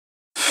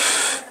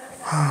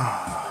All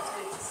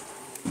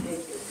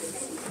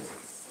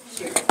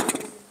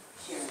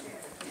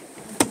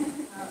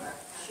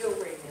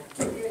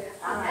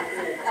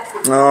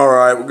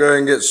right, we'll go ahead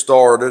and get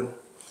started.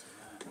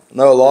 I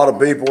know a lot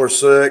of people are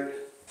sick.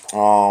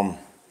 John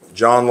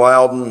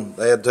Loudon,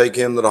 they had to take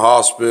him to the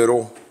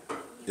hospital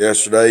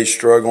yesterday. He's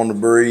struggling to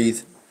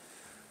breathe.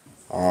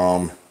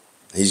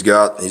 He's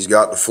got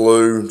the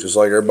flu, just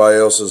like everybody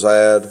else has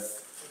had.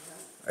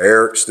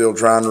 Eric's still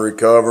trying to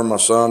recover. My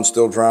son's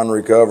still trying to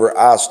recover.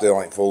 I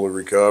still ain't fully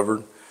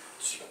recovered.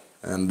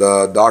 And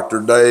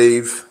Dr.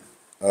 Dave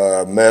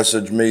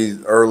messaged me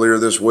earlier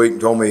this week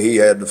and told me he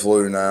had the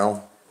flu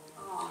now.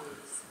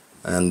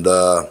 And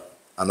I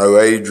know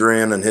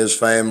Adrian and his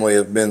family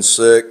have been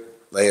sick.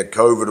 They had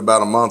COVID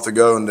about a month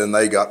ago, and then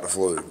they got the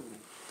flu.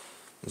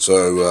 And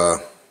so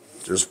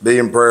just be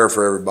in prayer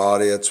for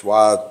everybody. That's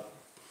why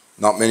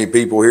not many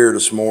people here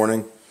this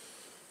morning.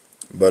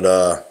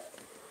 But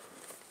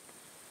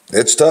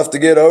it's tough to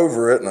get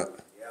over, isn't it?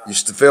 You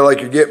used to feel like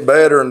you're getting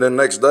better, and then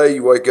next day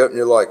you wake up and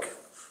you're like,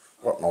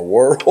 what in the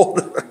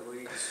world?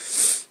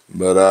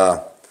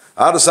 But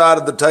I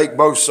decided to take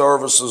both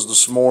services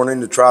this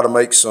morning to try to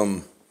make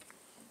some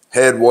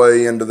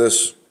headway into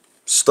this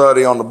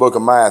study on the book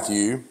of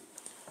Matthew.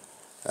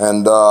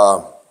 And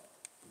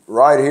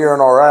right here in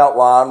our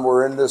outline,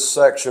 we're in this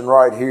section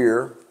right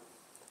here.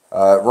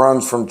 It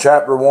runs from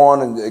chapter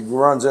 1, and it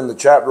runs into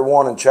chapter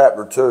 1 and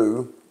chapter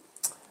 2.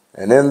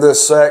 And in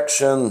this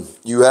section,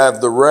 you have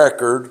the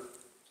record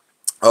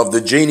of the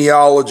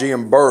genealogy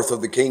and birth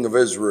of the King of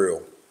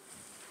Israel,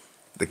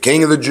 the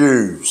King of the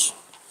Jews.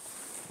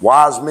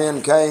 Wise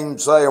men came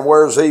saying,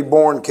 where's he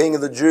born, King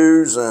of the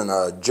Jews? And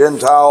a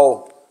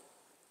Gentile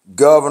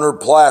governor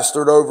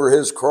plastered over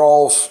his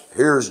cross,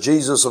 here's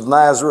Jesus of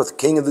Nazareth,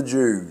 King of the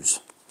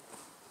Jews.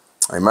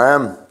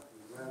 Amen.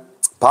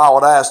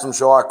 Pilate asked him,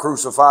 shall I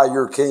crucify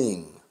your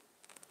king?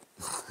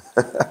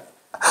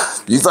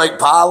 You think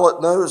Pilate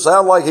knew? It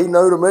sounds like he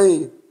knew to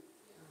me.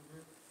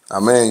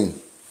 I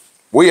mean,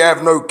 we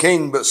have no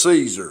king but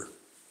Caesar.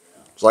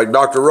 It's like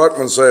Dr.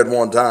 Ruckman said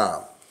one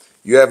time.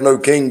 You have no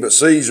king but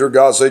Caesar.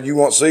 God said, you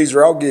want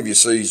Caesar? I'll give you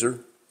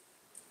Caesar.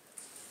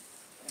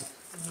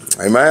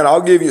 Amen.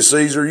 I'll give you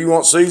Caesar. You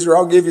want Caesar?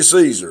 I'll give you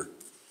Caesar.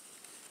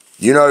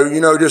 You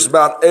know, just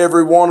about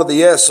every one of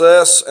the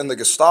SS and the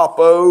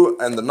Gestapo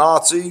and the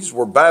Nazis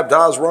were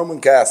baptized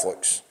Roman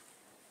Catholics.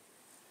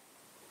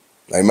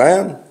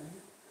 Amen.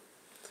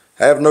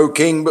 Have no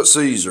king but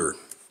Caesar.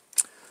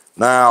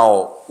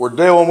 Now, we're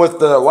dealing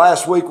with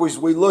last week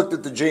we looked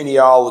at the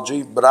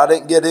genealogy, but I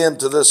didn't get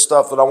into this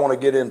stuff that I want to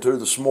get into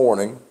this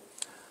morning.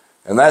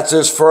 And that's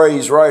this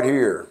phrase right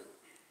here.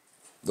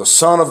 The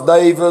son of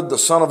David, the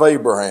son of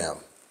Abraham.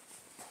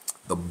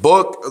 The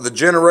book of the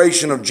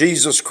generation of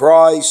Jesus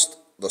Christ,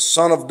 the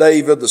son of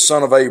David, the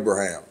son of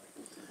Abraham.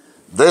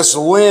 This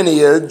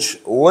lineage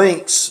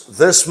links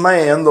this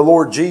man, the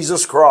Lord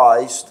Jesus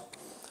Christ,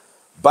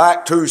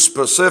 back to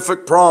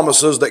specific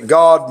promises that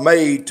God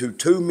made to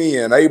two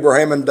men,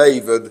 Abraham and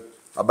David,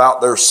 about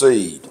their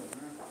seed.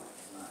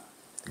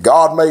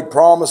 God made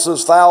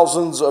promises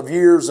thousands of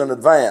years in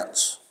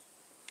advance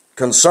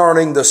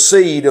concerning the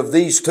seed of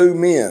these two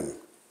men,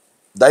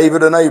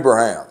 David and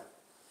Abraham.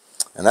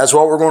 And that's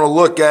what we're going to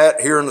look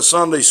at here in the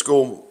Sunday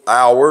school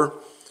hour.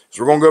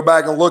 So we're going to go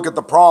back and look at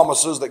the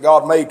promises that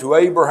God made to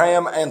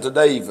Abraham and to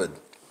David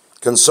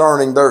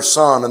concerning their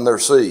son and their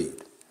seed.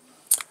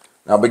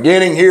 Now,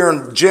 beginning here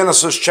in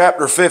Genesis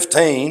chapter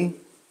 15,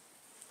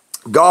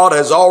 God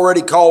has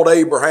already called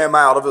Abraham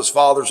out of his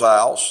father's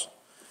house.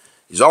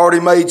 He's already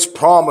made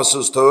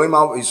promises to him.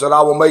 He said,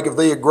 I will make of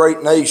thee a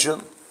great nation.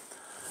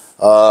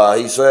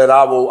 He said,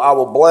 I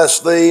will bless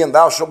thee, and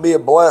thou shalt be a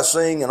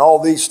blessing, and all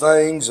these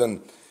things.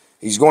 And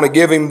he's going to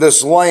give him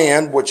this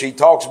land, which he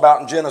talks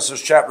about in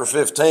Genesis chapter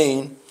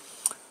 15.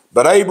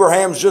 But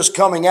Abraham's just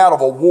coming out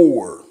of a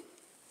war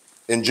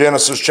in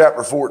Genesis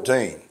chapter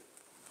 14.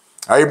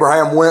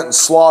 Abraham went and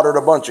slaughtered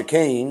a bunch of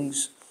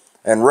kings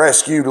and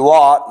rescued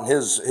Lot and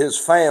his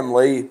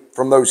family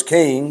from those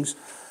kings.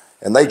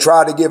 And they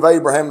tried to give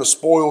Abraham the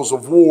spoils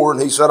of war.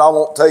 And he said, I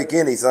won't take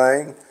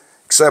anything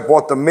except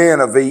what the men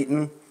have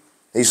eaten.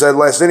 He said,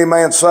 lest any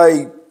man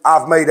say,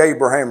 I've made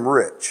Abraham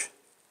rich.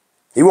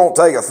 He won't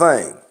take a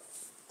thing.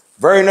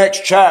 Very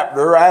next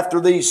chapter,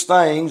 after these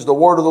things, the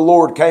word of the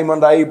Lord came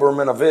unto Abram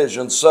in a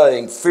vision,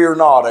 saying, fear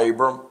not,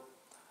 Abram.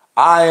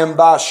 I am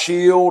thy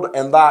shield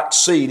and thy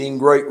exceeding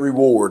great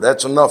reward.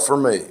 That's enough for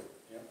me.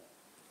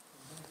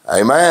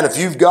 Amen. If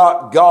you've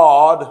got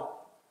God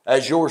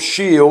as your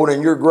shield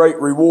and your great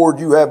reward,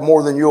 you have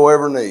more than you'll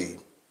ever need.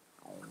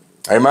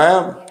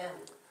 Amen.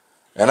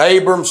 And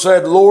Abram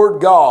said,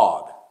 Lord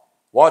God,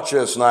 watch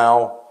this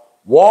now.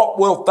 What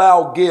wilt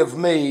thou give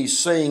me,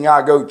 seeing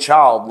I go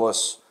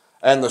childless,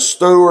 and the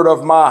steward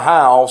of my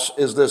house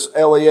is this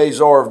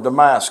Eleazar of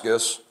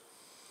Damascus?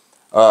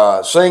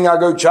 Seeing I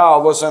go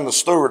childless, and the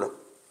steward,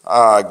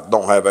 I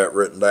don't have that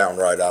written down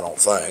right, I don't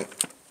think.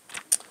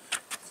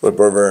 Flip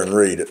over and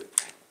read it.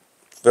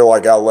 Feel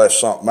like I left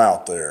something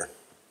out there.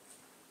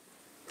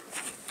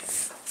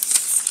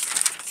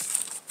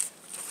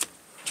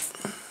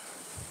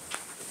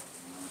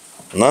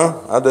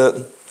 No, I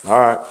didn't. All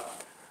right.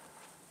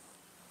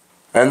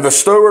 And the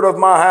steward of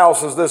my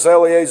house is this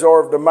Eleazar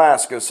of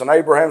Damascus. And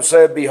Abraham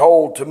said,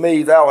 Behold, to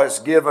me thou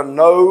hast given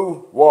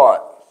no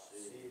what?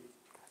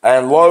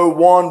 And lo,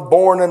 one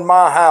born in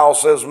my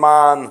house is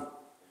mine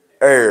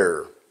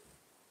heir.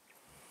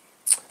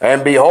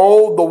 And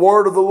behold, the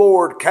word of the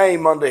Lord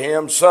came unto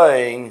him,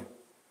 saying,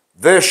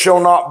 This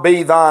shall not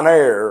be thine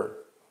heir,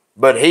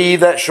 but he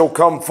that shall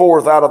come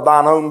forth out of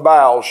thine own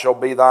bowels shall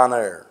be thine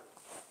heir.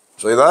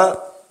 See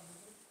that?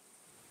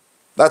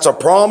 That's a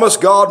promise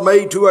God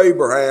made to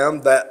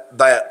Abraham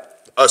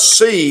that a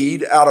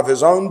seed out of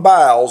his own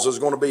bowels is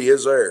going to be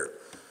his heir.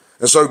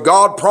 And so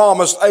God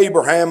promised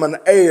Abraham an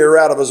heir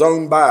out of his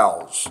own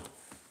bowels.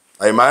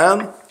 Amen?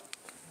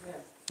 Yes.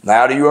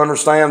 Now do you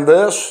understand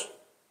this?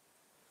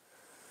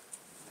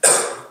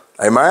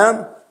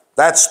 Amen?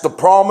 That's the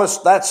promise,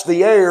 that's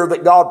the heir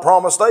that God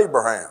promised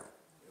Abraham.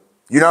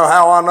 You know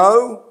how I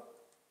know?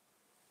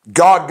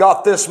 God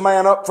got this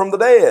man up from the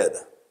dead.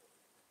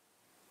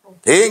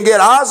 He didn't get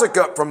Isaac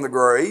up from the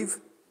grave,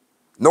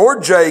 nor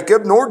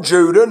Jacob, nor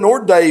Judah,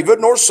 nor David,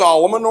 nor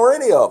Solomon, nor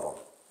any of them.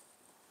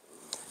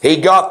 He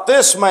got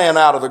this man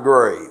out of the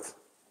grave.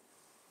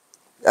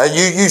 And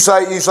you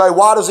say,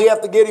 why does he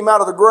have to get him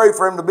out of the grave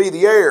for him to be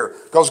the heir?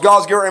 Because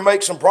God's going to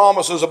make some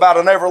promises about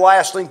an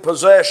everlasting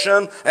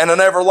possession and an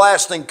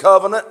everlasting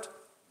covenant.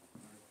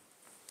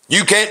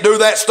 You can't do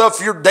that stuff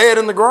if you're dead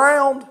in the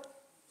ground.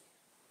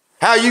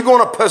 How are you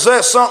going to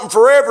possess something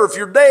forever if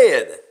you're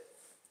dead?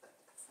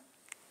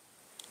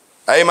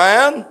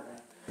 Amen?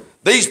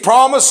 These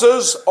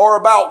promises are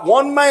about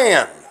one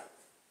man.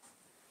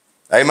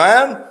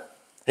 Amen?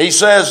 He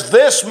says,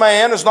 this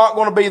man is not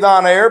going to be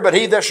thine heir, but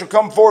he that shall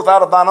come forth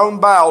out of thine own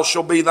bowels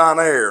shall be thine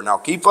heir. Now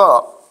keep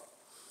up.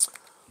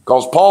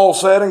 Because Paul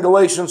said in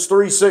Galatians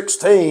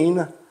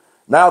 3:16,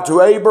 now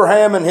to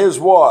Abraham and his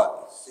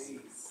what?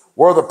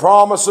 Were the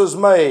promises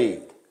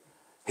made.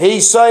 He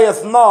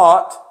saith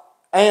not,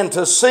 and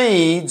to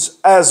seeds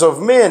as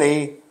of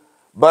many,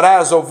 but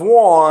as of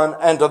one,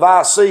 and to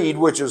thy seed,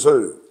 which is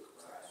who?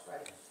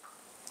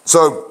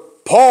 So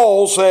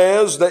Paul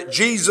says that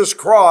Jesus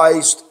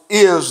Christ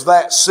is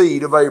that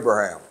seed of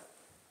Abraham.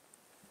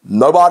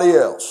 Nobody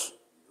else.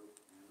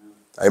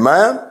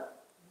 Amen?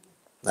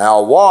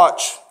 Now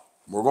watch.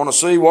 We're going to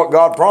see what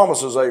God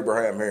promises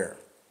Abraham here.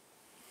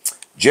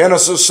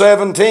 Genesis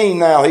 17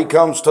 now he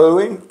comes to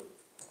him.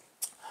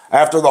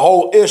 After the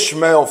whole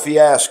Ishmael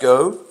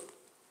fiasco.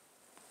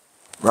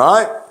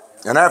 Right?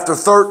 And after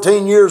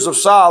 13 years of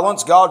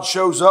silence, God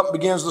shows up and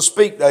begins to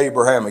speak to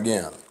Abraham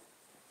again.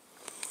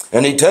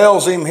 And he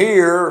tells him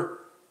here,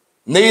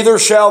 neither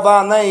shall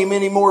thy name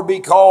any more be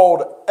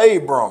called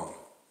Abram,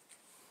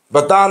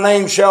 but thy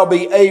name shall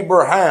be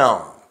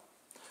Abraham.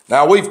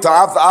 Now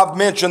I've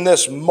mentioned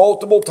this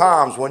multiple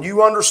times. When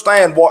you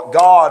understand what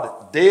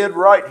God did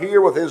right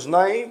here with his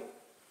name,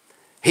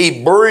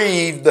 he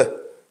breathed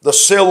the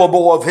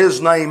syllable of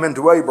his name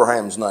into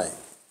Abraham's name.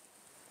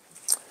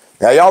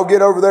 Now y'all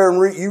get over there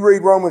and you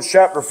read Romans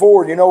chapter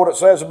 4, and you know what it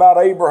says about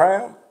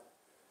Abraham?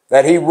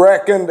 That he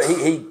reckoned,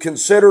 he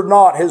considered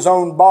not his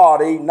own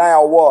body,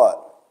 now what?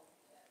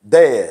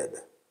 Dead.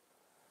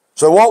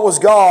 So what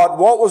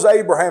was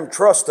Abraham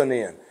trusting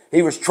in?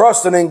 He was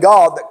trusting in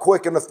God that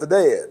quickeneth the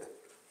dead.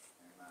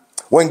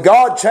 When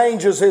God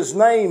changes his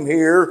name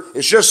here,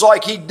 it's just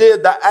like he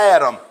did to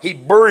Adam. He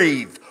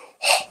breathed.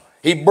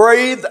 He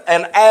breathed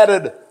and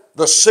added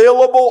the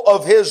syllable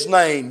of his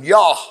name,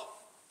 Yah,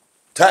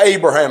 to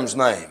Abraham's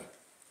name.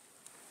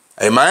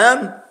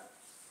 Amen?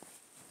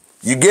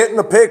 You getting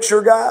the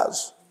picture,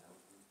 guys?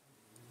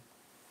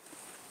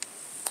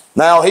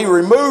 Now, he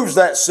removes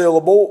that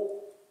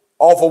syllable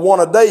off of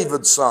one of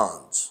David's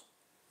sons.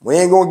 We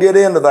ain't going to get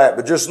into that,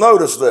 but just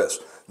notice this.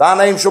 Thy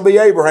name shall be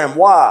Abraham.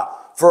 Why?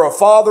 For a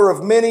father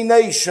of many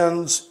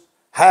nations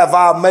have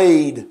I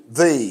made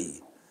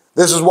thee.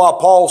 This is why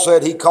Paul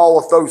said he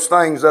calleth those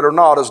things that are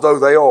not as though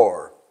they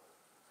are.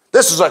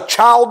 This is a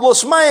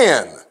childless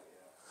man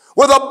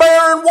with a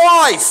barren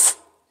wife.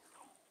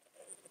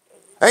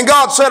 And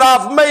God said,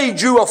 I've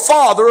made you a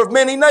father of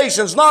many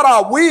nations. Not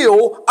I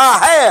will, I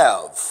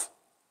have.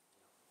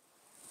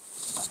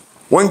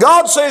 When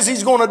God says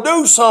he's going to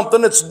do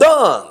something, it's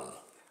done.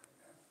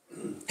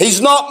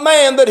 He's not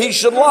man that he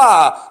should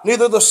lie,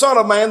 neither the son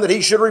of man that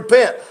he should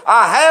repent.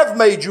 I have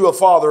made you a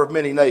father of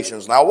many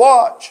nations. Now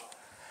watch.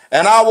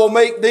 And I will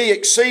make thee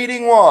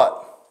exceeding what?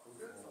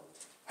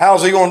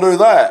 How's he going to do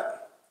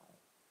that?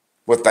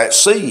 With that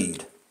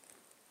seed.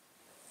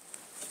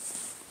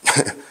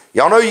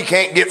 Y'all know you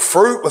can't get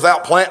fruit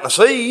without planting a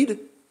seed.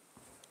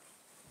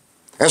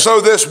 And so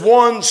this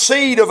one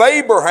seed of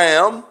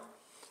Abraham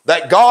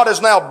that God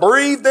has now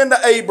breathed into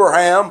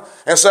Abraham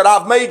and said,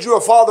 I've made you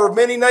a father of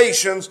many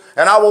nations,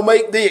 and I will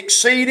make thee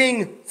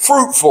exceeding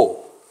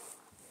fruitful.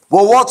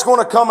 Well, what's going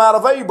to come out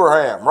of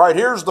Abraham? Right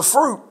here's the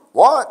fruit.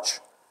 Watch.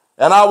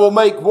 And I will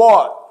make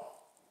what?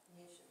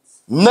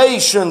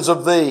 Nations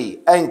of thee,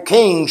 and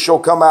kings shall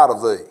come out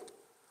of thee.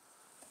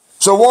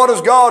 So what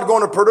is God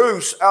going to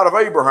produce out of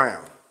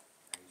Abraham?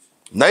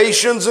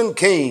 Nations and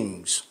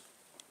kings.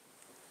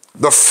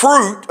 the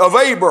fruit of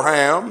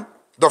Abraham,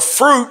 the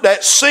fruit,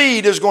 that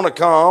seed is going to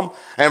come,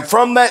 and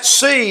from that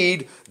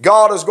seed,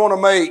 God is going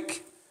to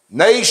make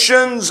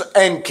nations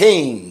and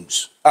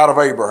kings out of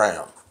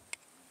Abraham.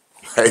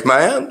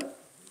 Amen?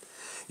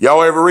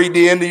 Y'all ever read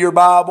the end of your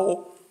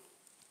Bible?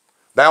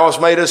 Thou hast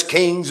made us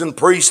kings and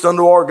priests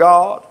unto our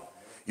God.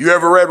 You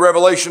ever read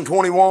Revelation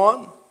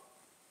 21?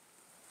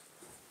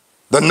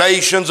 The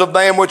nations of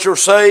them which are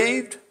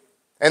saved,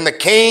 and the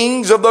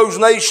kings of those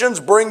nations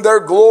bring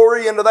their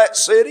glory into that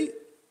city.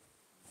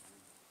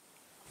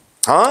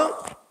 Huh?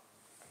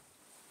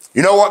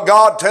 You know what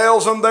God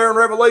tells them there in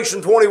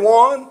Revelation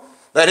 21?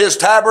 That his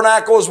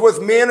tabernacle is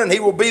with men, and he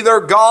will be their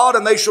God,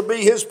 and they shall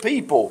be his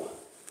people.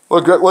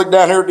 Look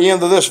down here at the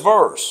end of this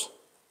verse.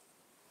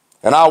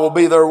 And I will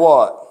be their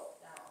what?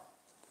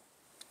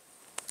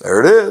 There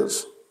it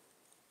is.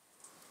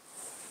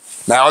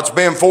 Now it's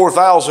been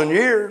 4,000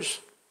 years,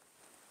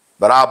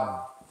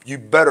 but you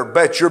better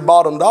bet your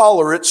bottom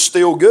dollar it's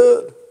still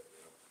good.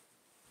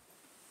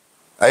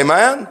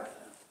 Amen?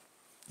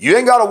 You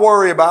ain't got to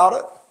worry about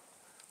it.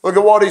 Look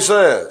at what he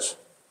says.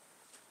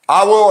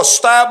 I will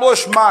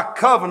establish my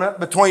covenant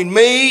between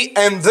me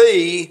and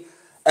thee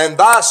and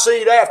thy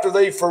seed after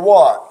thee for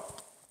what?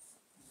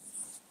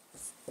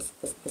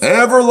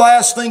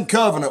 Everlasting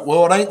covenant.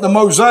 Well, it ain't the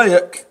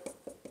Mosaic.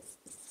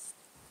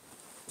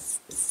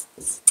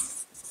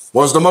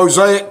 Was the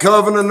Mosaic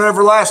covenant an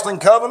everlasting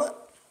covenant?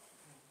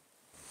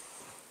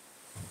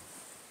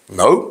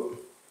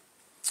 Nope.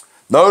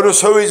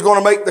 Notice who he's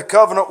going to make the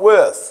covenant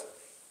with.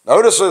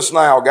 Notice this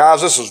now,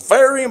 guys. This is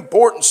very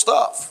important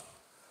stuff.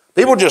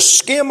 People just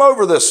skim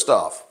over this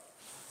stuff.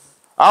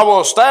 I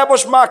will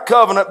establish my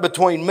covenant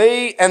between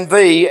me and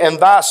thee and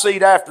thy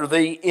seed after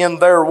thee in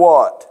their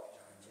what?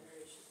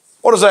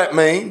 What does that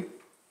mean?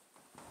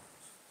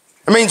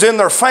 It means in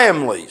their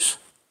families.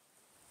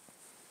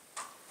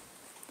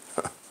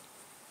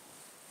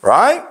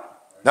 Right?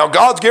 Now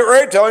God's getting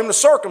ready to tell him to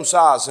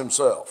circumcise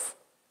himself.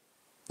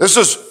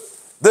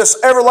 This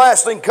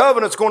everlasting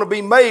covenant is going to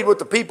be made with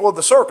the people of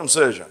the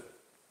circumcision.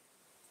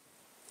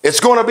 It's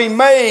going to be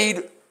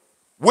made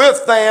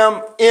with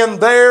them in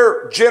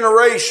their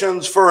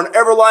generations for an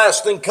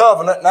everlasting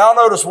covenant. Now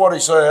notice what he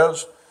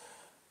says.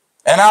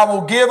 And I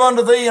will give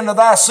unto thee and to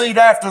thy seed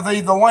after thee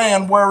the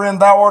land wherein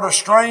thou art a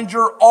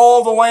stranger,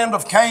 all the land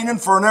of Canaan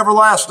for an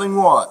everlasting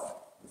what?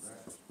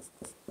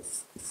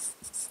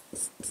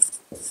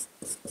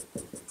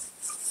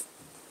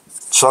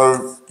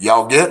 So,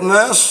 y'all getting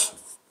this?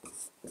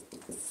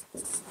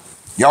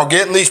 Y'all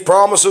getting these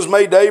promises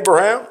made to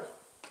Abraham?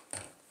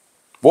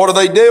 What do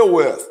they deal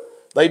with?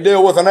 They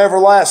deal with an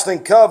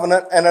everlasting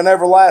covenant and an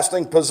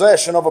everlasting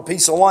possession of a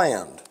piece of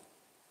land.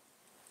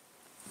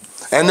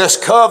 And this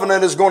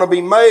covenant is going to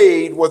be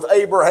made with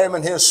Abraham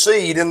and his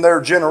seed in their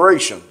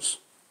generations.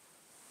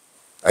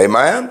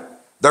 Amen?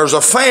 There's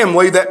a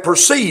family that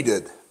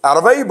proceeded out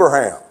of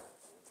Abraham.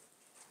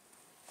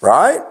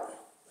 Right?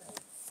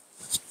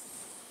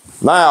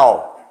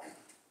 Now,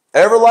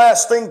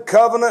 everlasting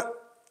covenant,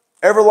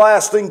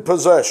 everlasting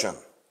possession.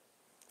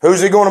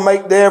 Who's he going to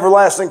make the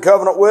everlasting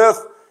covenant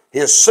with?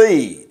 His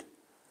seed.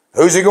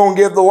 Who's he going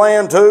to give the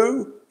land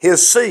to?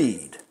 His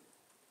seed.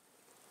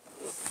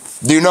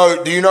 Do you know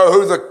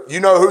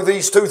who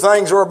these two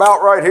things are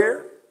about right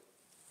here?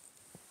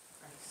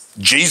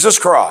 Jesus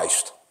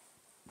Christ.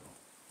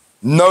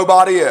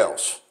 Nobody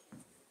else.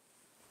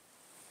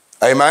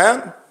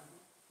 Amen?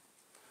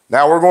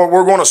 Now we're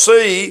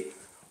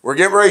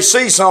getting ready to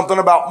see something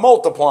about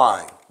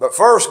multiplying. But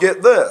first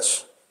get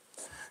this.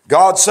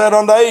 God said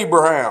unto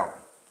Abraham,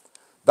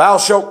 thou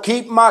shalt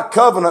keep my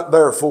covenant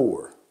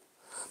therefore.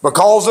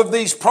 Because of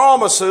these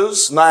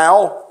promises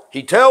now,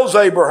 he tells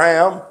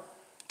Abraham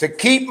to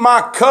keep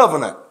my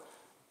covenant.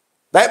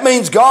 That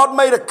means God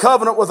made a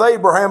covenant with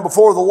Abraham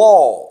before the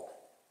law.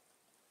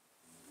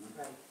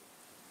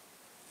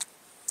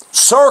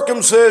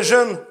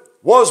 Circumcision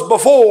was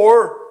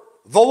before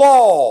the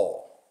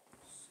law.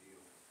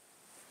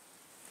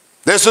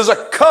 This is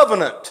a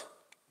covenant.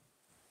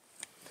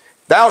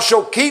 Thou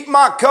shalt keep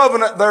my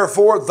covenant,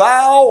 therefore,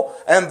 thou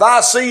and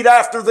thy seed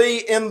after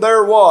thee in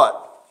their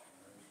what?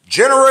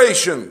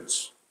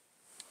 Generations.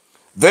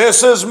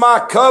 This is my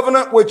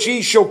covenant which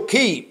ye shall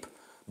keep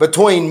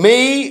between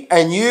me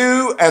and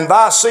you and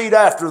thy seed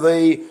after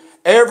thee.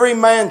 Every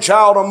man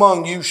child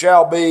among you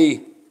shall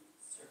be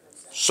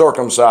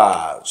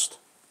circumcised.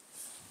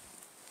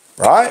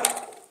 Right?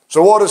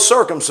 So what is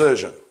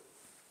circumcision?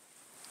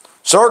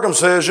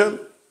 Circumcision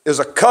is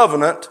a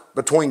covenant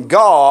between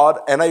God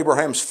and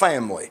Abraham's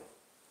family.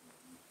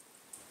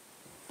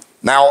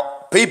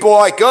 Now, people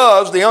like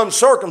us, the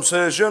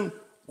uncircumcision,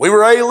 we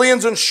were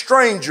aliens and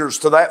strangers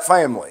to that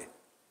family.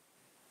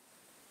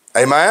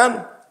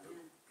 Amen?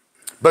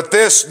 But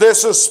this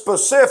is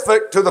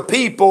specific to the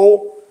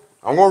people,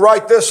 I'm going to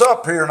write this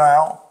up here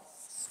now,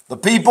 the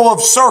people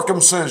of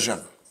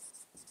circumcision.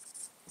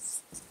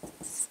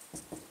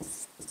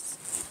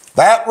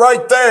 That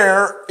right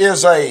there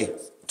is a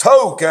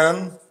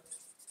token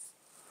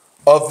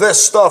of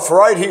this stuff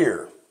right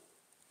here.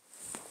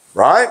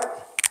 Right?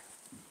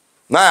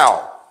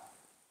 Now,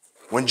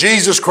 When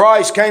Jesus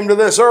Christ came to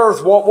this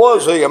earth, what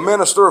was he? A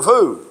minister of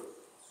who?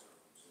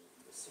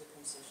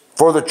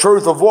 For the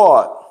truth of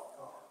what?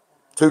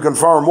 To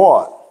confirm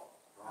what?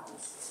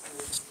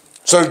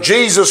 So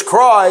Jesus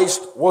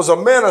Christ was a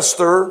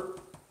minister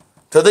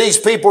to these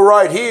people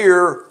right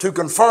here to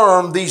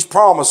confirm these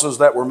promises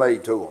that were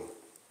made to them.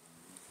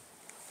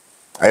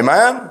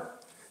 Amen?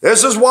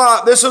 This is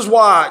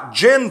why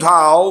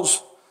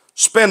Gentiles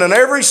spending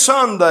every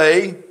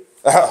Sunday,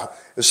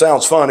 it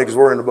sounds funny because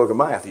we're in the book of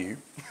Matthew,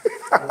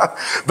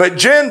 but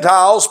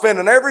Gentiles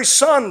spending every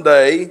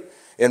Sunday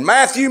in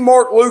Matthew,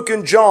 Mark, Luke,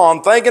 and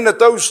John thinking that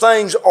those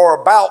things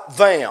are about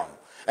them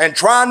and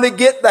trying to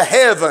get to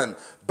heaven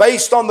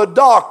based on the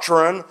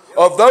doctrine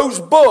of those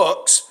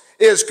books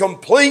is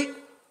complete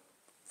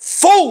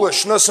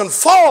foolishness and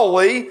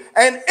folly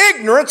and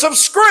ignorance of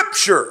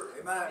Scripture.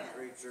 Amen,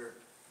 preacher.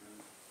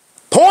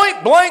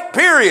 Point blank,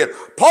 period.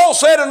 Paul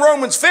said in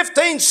Romans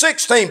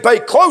 15:16, pay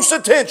close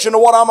attention to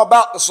what I'm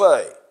about to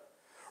say.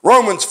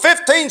 Romans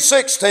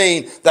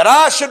 15:16, that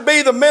I should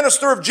be the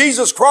minister of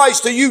Jesus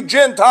Christ to you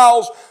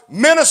Gentiles,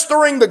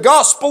 ministering the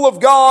gospel of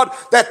God,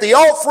 that the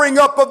offering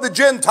up of the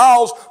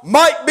Gentiles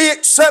might be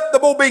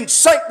acceptable, being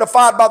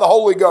sanctified by the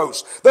Holy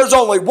Ghost. There's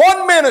only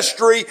one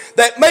ministry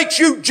that makes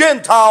you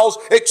Gentiles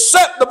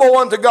acceptable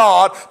unto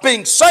God,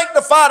 being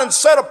sanctified and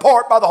set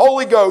apart by the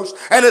Holy Ghost,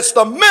 and it's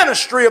the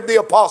ministry of the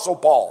Apostle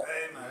Paul.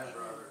 Amen,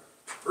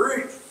 brother.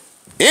 Preach.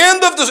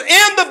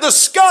 End of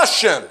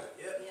discussion.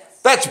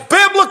 That's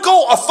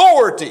biblical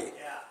authority.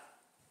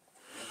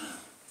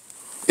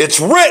 It's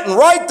written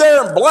right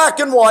there in black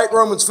and white,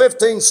 Romans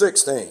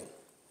 15:16.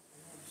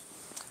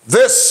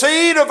 This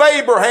seed of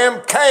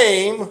Abraham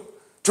came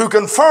to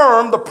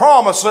confirm the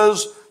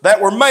promises that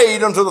were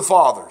made unto the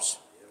fathers.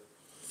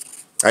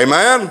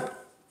 Amen?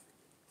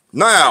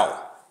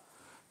 Now,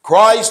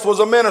 Christ was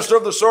a minister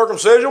of the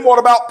circumcision. What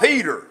about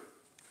Peter?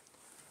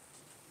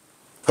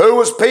 Who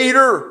was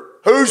Peter?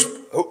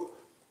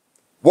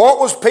 What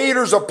was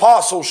Peter's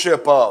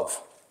apostleship of?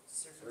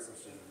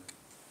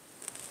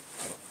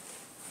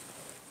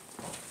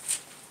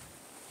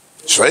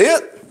 See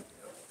it?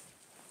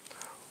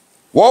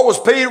 What was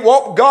Peter?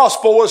 What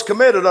gospel was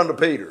committed unto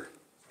Peter?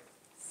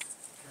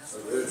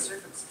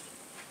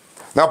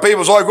 Now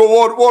people's like,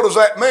 well, what does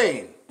that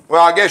mean?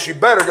 Well, I guess you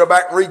better go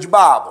back and read your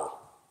Bible.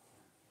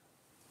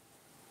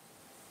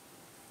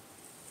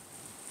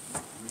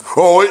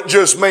 Oh, it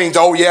just means,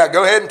 oh yeah,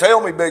 go ahead and tell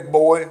me, big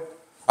boy.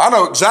 I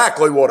know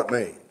exactly what it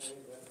means.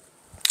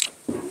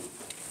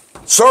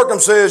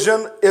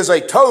 Circumcision is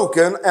a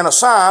token and a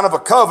sign of a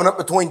covenant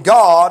between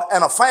God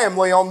and a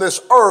family on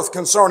this earth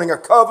concerning a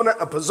covenant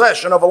and a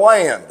possession of a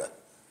land.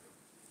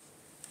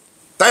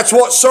 That's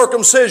what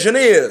circumcision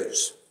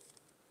is.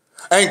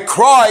 And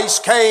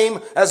Christ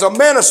came as a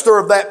minister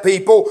of that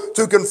people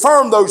to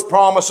confirm those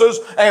promises,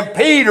 and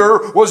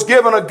Peter was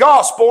given a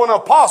gospel and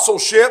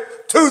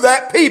apostleship to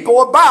that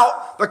people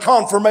about the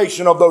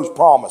confirmation of those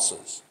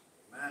promises.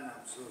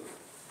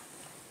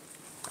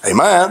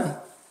 Amen.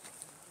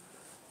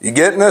 You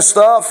getting this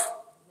stuff?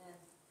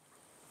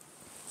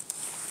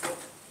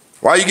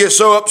 Why you get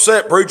so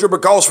upset, preacher?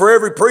 Because for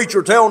every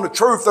preacher telling the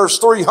truth, there's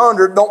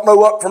 300 don't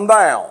know up from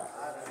down.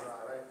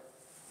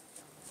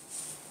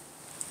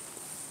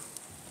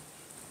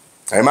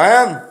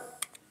 Amen.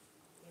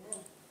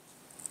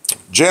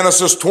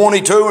 Genesis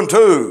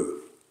 22:2.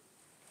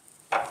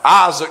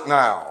 Isaac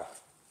now.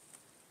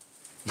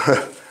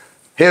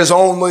 His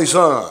only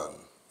son.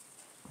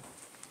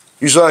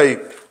 You say,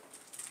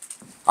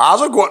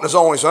 Isaac wasn't his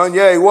only son.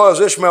 Yeah, he was.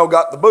 Ishmael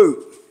got the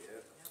boot.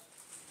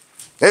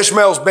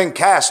 Ishmael's been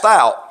cast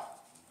out.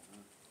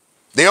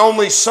 The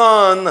only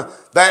son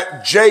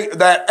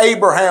that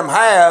Abraham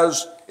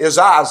has is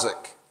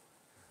Isaac.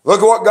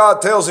 Look at what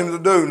God tells him to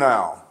do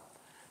now.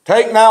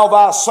 Take now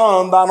thy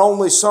son, thine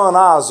only son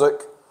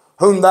Isaac,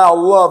 whom thou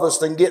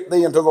lovest, and get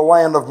thee into the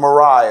land of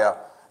Moriah,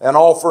 and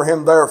offer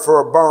him there for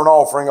a burnt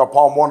offering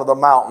upon one of the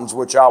mountains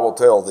which I will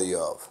tell thee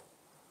of.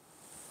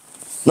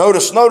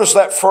 Notice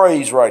that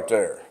phrase right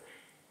there.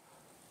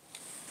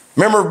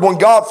 Remember when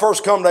God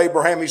first come to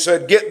Abraham, he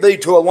said, get thee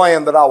to a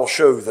land that I will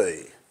show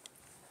thee.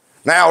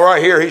 Now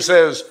right here he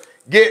says,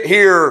 get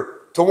here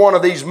to one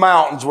of these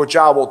mountains which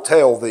I will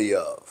tell thee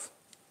of.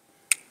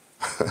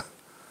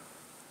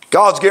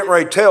 God's getting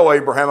ready to tell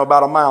Abraham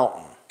about a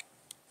mountain.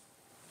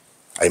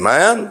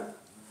 Amen?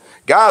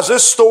 Guys,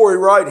 this story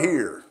right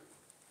here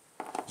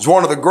is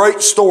one of the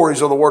great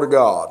stories of the Word of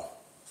God.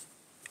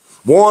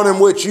 One in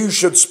which you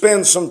should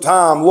spend some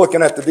time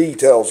looking at the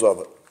details of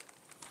it,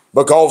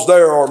 because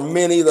there are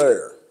many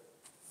there.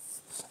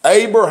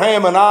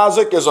 Abraham and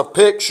Isaac is a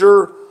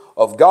picture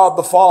of God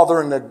the Father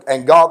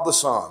and God the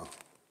Son.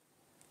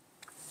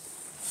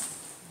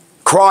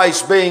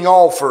 Christ being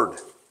offered,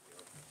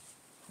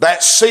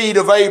 that seed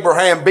of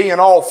Abraham being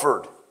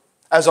offered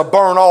as a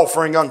burnt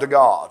offering unto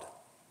God.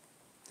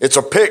 It's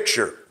a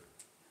picture.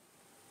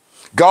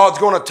 God's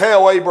going to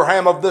tell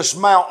Abraham of this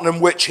mountain in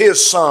which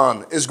his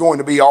son is going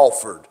to be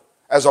offered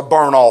as a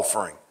burnt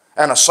offering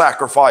and a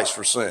sacrifice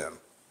for sin.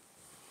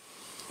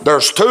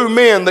 There's two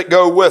men that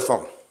go with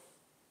them.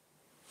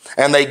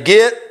 And they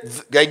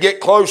get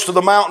close to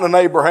the mountain, and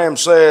Abraham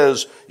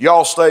says,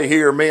 y'all stay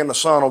here. Me and the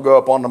son will go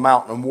up on the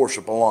mountain and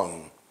worship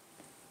alone.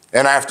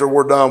 And after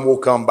we're done, we'll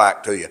come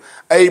back to you.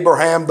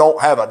 Abraham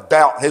don't have a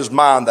doubt in his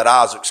mind that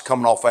Isaac's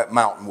coming off that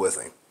mountain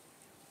with him.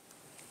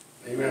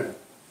 Amen.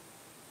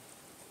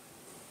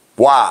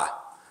 Why?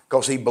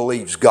 Because he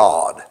believes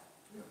God.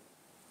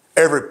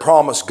 Every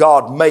promise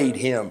God made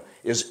him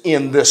is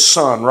in this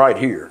son right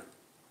here.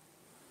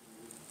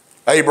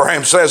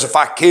 Abraham says, if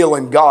I kill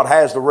him, God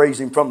has to raise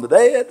him from the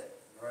dead.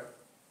 Right.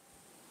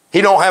 He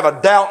don't have a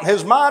doubt in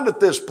his mind at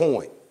this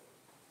point.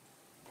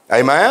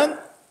 Amen?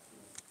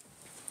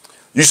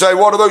 You say,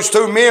 what do those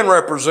two men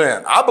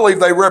represent? I believe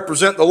they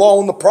represent the law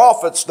and the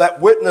prophets that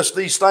witnessed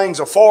these things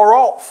afar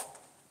off.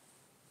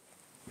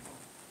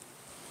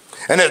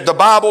 And the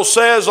Bible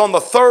says on the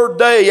third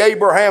day,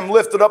 Abraham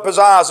lifted up his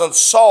eyes and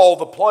saw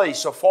the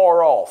place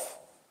afar off.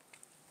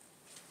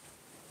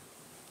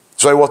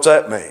 Say, what's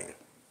that mean?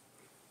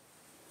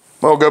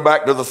 Well, go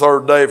back to the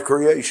third day of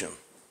creation.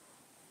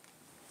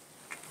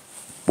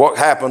 What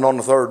happened on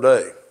the third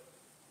day?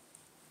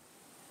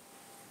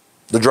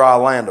 The dry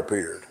land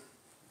appeared.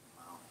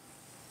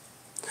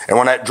 And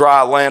when that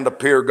dry land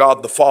appeared,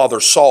 God the Father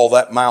saw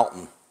that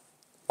mountain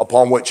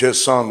upon which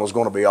his son was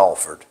going to be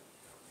offered.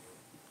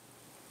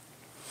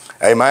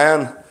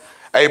 Amen.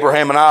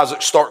 Abraham and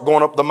Isaac start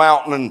going up the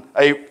mountain,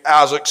 and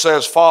Isaac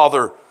says,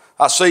 Father,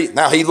 I see.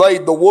 Now he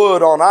laid the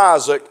wood on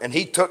Isaac, and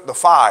he took the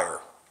fire.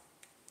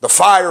 The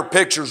fire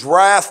pictures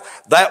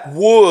wrath. That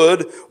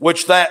wood,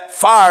 which that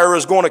fire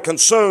is going to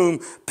consume,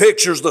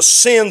 pictures the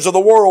sins of the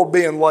world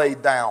being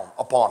laid down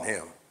upon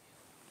him.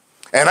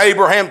 And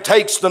Abraham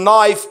takes the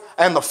knife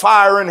and the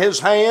fire in his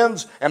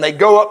hands, and they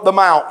go up the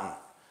mountain.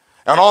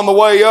 And on the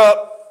way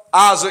up,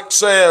 Isaac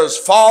says,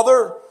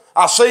 Father,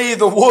 I see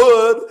the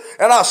wood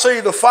and I see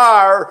the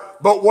fire,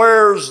 but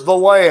where's the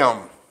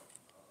lamb?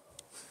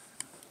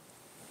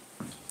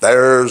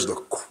 There's the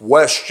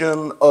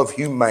question of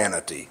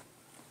humanity.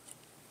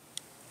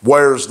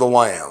 Where's the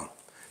lamb?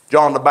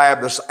 John the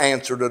Baptist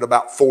answered it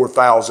about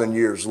 4,000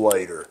 years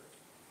later.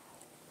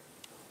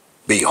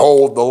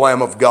 Behold the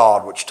Lamb of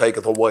God, which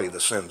taketh away the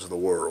sins of the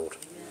world.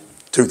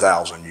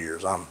 2,000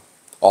 years. I'm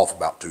off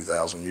about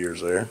 2,000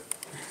 years there.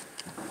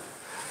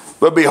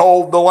 But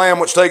behold the Lamb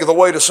which taketh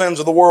away the sins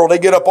of the world. They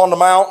get up on the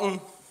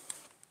mountain.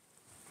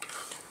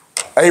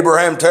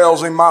 Abraham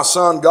tells him, my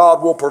son,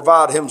 God will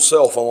provide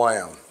himself a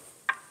lamb.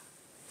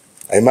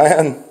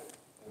 Amen.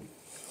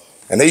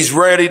 And he's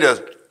ready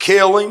to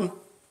kill him.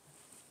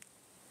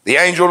 The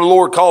angel of the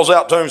Lord calls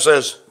out to him and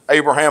says,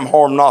 Abraham,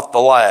 harm not the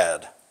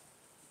lad,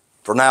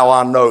 for now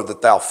I know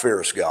that thou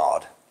fearest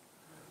God,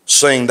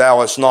 seeing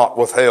thou hast not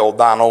withheld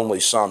thine only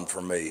son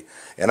from me.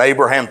 And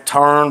Abraham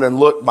turned and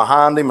looked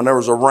behind him, and there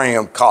was a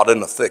ram caught in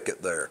the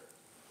thicket there.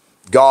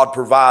 God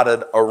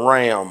provided a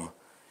ram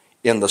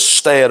in the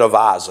stead of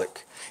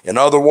Isaac. In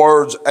other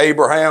words,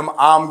 Abraham,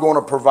 I'm going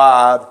to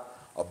provide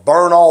a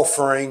burnt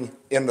offering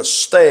in the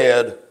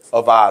stead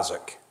of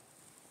Isaac.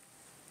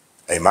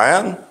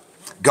 Amen?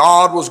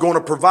 God was going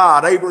to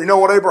provide. You know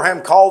what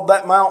Abraham called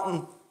that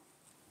mountain?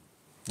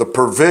 The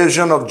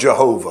provision of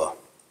Jehovah.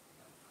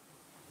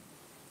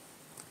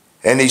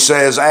 And he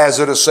says, as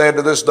it is said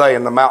to this day,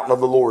 in the mountain of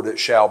the Lord it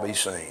shall be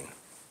seen.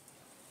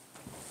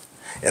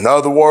 In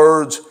other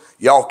words,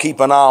 y'all keep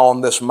an eye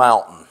on this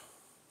mountain.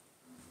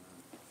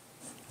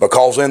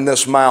 Because in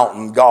this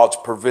mountain, God's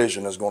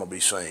provision is going to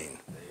be seen.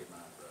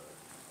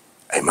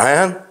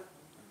 Amen?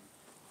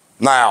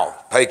 Now,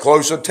 pay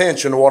close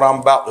attention to what I'm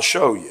about to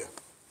show you.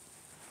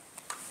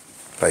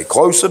 Pay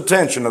close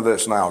attention to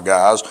this now,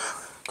 guys,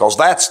 because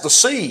that's the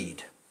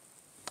seed.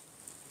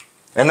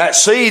 And that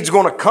seed's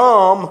going to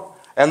come,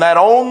 and that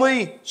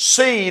only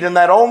seed and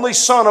that only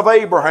son of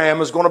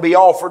Abraham is going to be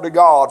offered to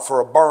God for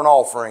a burnt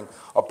offering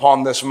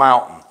upon this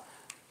mountain.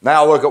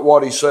 Now look at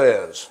what he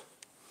says.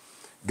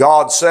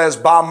 God says,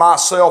 by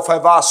myself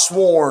have I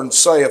sworn,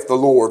 saith the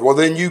Lord. Well,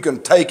 then you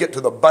can take it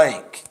to the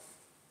bank.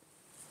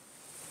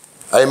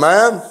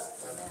 Amen?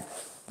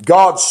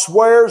 God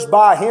swears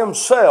by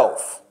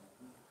himself.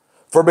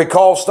 For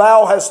because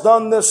thou hast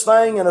done this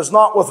thing and hast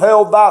not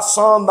withheld thy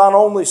son, thine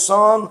only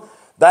son,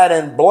 that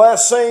in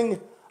blessing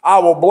I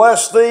will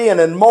bless thee, and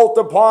in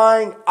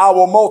multiplying I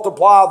will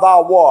multiply thy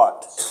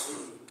what?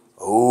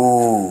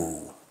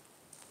 Ooh.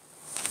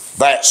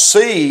 That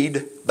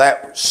seed,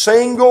 that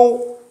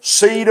single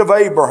seed of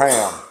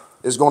Abraham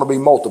is going to be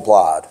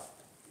multiplied.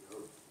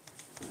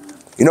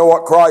 You know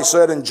what Christ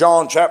said in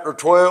John chapter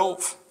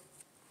 12?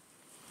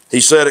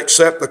 He said,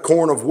 except the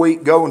corn of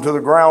wheat go into the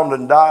ground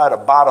and die, it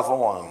abideth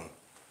alone.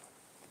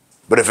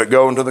 But if it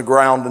go into the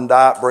ground and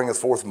die, it bringeth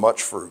forth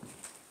much fruit.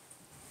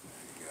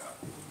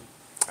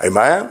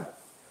 Amen?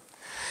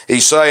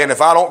 He's saying,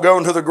 if I don't go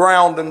into the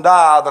ground and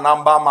die, then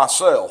I'm by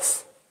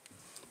myself.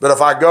 But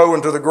if I go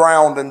into the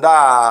ground and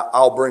die,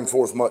 I'll bring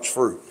forth much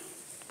fruit.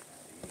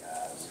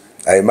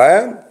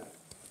 Amen?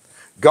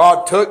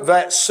 God took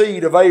that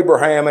seed of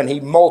Abraham and he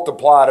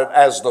multiplied it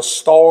as the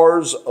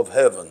stars of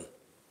heaven,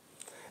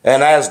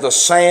 and as the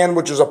sand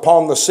which is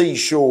upon the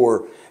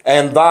seashore,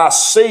 And thy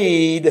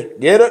seed,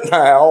 get it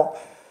now,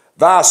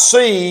 thy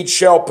seed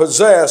shall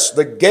possess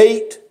the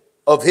gate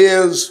of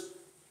his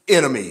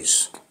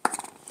enemies.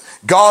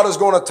 God is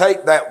going to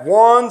take that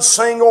one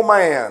single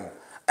man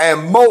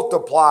and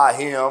multiply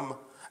him,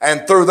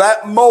 and through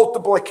that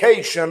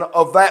multiplication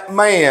of that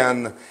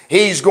man,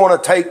 he's going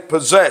to take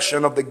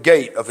possession of the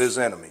gate of his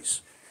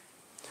enemies.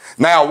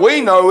 Now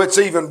we know it's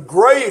even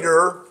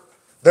greater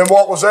than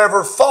what was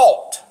ever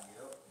thought,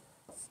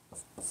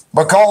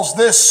 because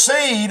this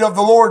seed of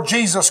the Lord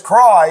Jesus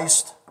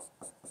Christ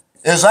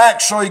is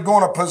actually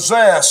going to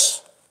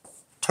possess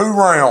two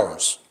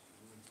realms,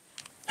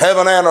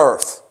 heaven and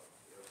earth.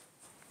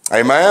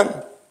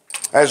 Amen?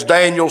 As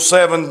Daniel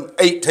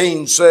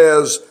 7:18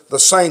 says, the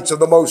saints of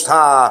the Most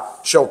High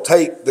shall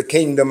take the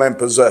kingdom and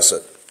possess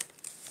it.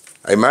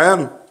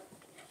 Amen?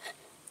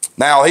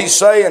 Now what he's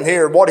saying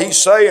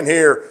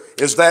here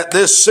is that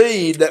this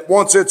seed, that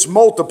once it's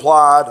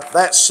multiplied,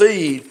 that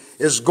seed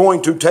is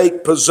going to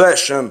take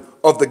possession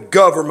of the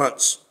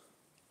governments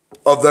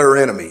of their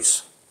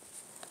enemies.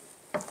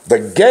 The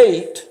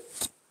gate,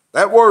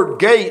 that word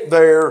gate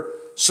there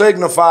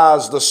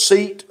signifies the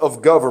seat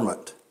of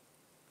government.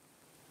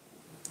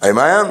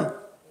 Amen?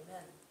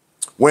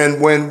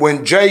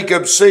 When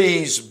Jacob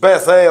sees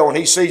Bethel and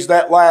he sees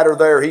that ladder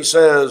there, he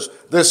says,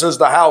 this is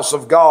the house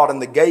of God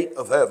and the gate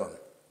of heaven.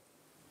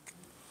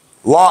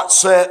 Lot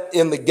sat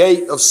in the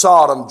gate of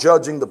Sodom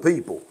judging the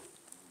people.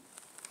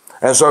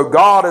 And so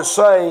God is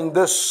saying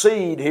this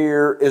seed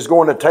here is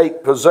going to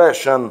take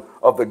possession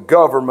of the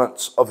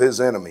governments of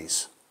his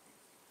enemies.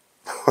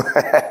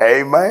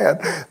 Amen.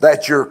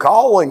 That's your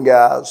calling,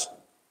 guys.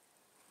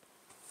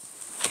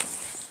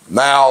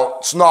 Now,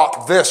 it's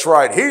not this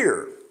right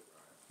here,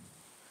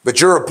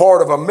 but you're a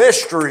part of a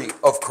mystery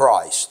of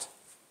Christ.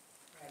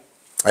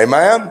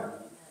 Amen.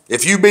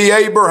 If you be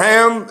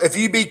Abraham, if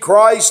you be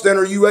Christ, then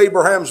are you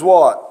Abraham's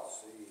what?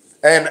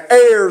 And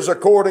heirs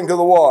according to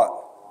the what?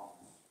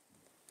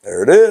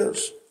 There it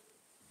is.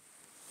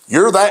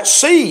 You're that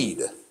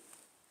seed.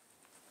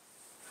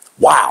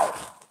 Wow.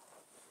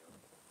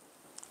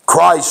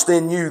 Christ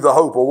in you, the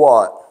hope of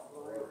what?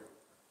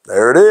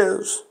 There it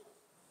is.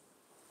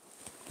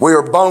 We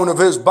are bone of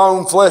his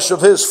bone, flesh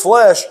of his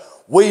flesh.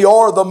 We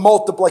are the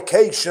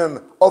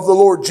multiplication of the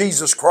Lord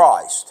Jesus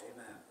Christ.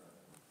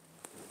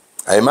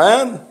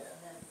 Amen?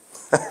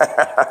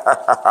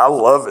 I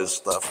love his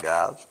stuff,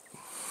 guys.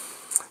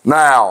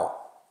 Now,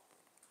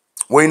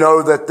 we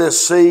know that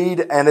this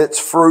seed and its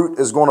fruit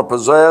is going to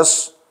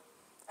possess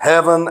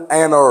heaven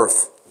and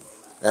earth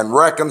and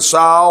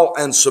reconcile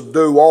and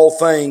subdue all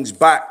things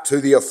back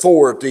to the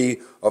authority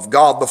of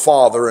God the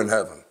Father in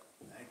heaven.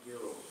 Thank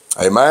you.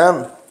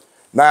 Amen?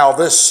 Now,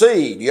 this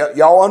seed,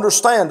 y'all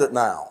understand it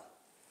now.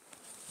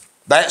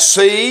 That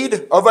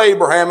seed of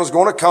Abraham is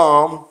going to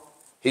come.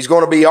 He's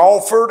going to be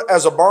offered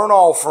as a burnt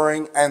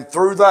offering, and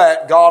through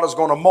that, God is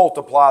going to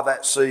multiply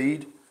that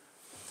seed.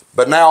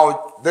 But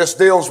now, this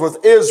deals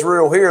with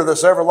Israel here,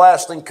 this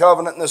everlasting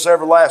covenant and this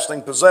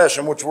everlasting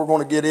possession, which we're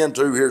going to get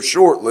into here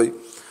shortly.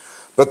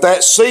 But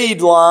that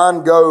seed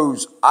line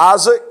goes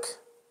Isaac,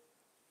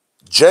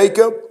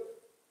 Jacob,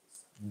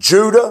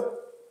 Judah,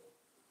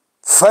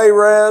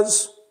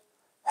 Pharez,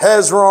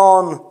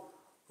 Hezron,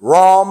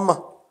 Ram,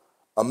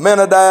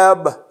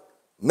 Aminadab,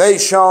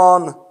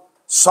 Nahshon,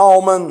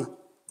 Salmon,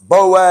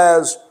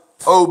 Boaz,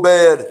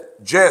 Obed,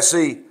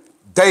 Jesse,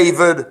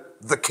 David,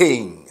 the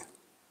king.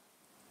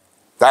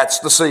 That's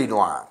the seed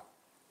line.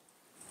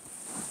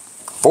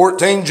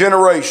 14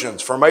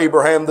 generations from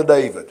Abraham to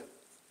David.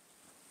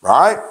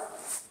 Right?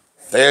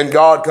 Then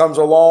God comes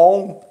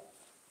along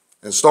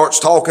and starts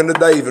talking to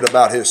David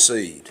about his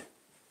seed.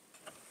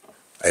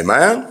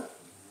 Amen?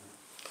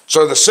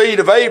 So the seed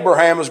of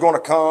Abraham is going to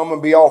come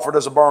and be offered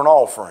as a burnt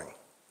offering.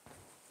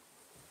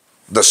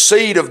 The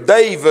seed of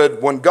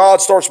David, when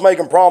God starts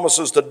making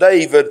promises to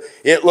David,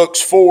 it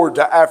looks forward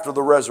to after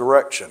the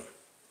resurrection.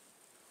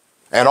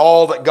 And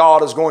all that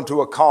God is going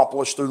to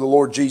accomplish through the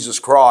Lord Jesus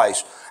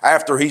Christ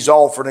after he's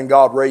offered and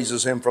God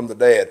raises him from the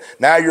dead.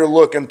 Now you're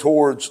looking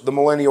towards the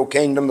millennial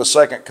kingdom, the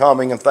second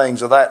coming, and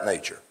things of that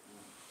nature.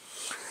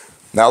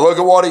 Now look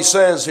at what he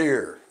says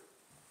here.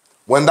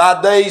 When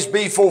thy days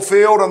be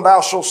fulfilled and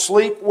thou shalt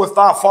sleep with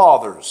thy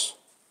fathers,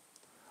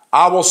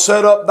 I will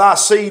set up thy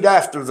seed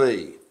after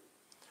thee,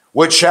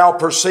 which shall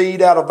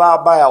proceed out of thy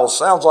bowels.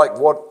 Sounds like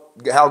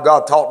how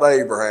God talked to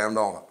Abraham,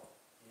 don't it?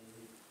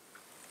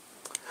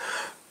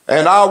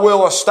 And I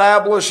will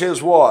establish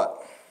his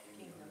what?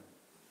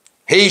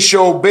 He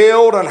shall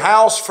build an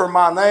house for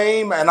my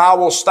name, and I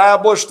will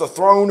establish the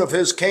throne of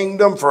his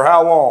kingdom for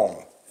how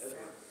long?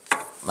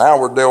 Now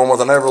we're dealing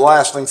with an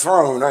everlasting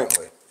throne, ain't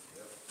we?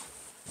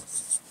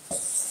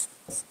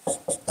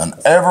 An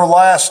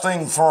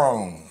everlasting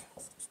throne.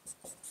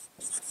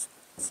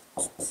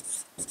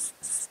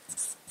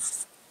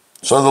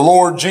 So the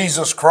Lord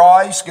Jesus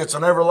Christ gets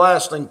an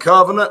everlasting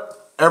covenant,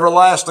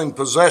 everlasting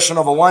possession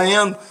of a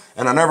land,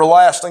 and an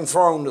everlasting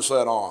throne to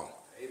sit on.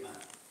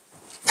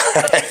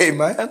 Amen.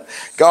 Amen.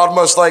 God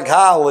must think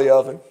highly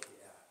of him.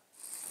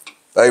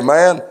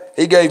 Amen.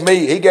 He gave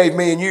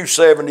me and you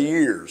 70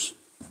 years.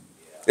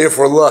 If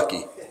we're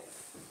lucky.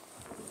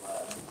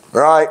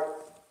 Right?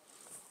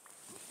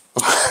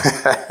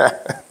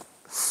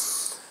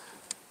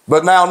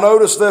 But now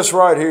notice this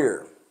right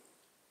here.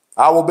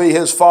 I will be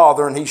his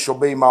father and he shall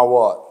be my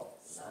what?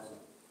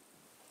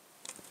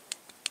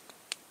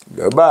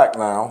 Go back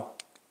now.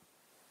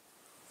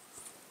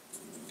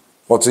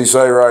 What's he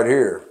say right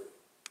here?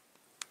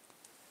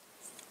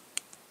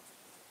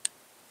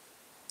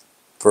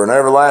 For an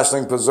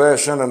everlasting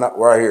possession, and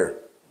right here.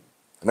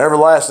 An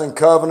everlasting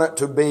covenant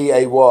to be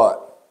a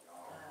what?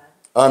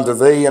 Unto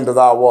thee and to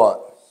thy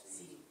what?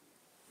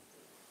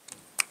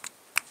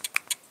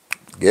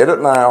 Get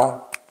it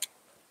now.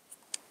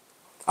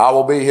 I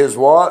will be his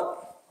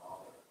what?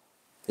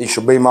 He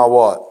shall be my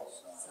what?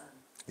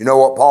 You know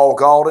what Paul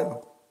called him?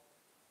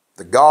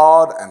 The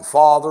God and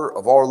Father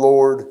of our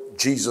Lord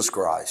Jesus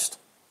Christ.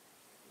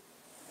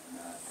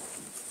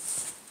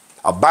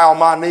 I bow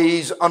my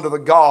knees unto the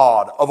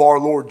God of our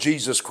Lord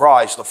Jesus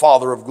Christ, the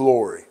Father of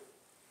glory.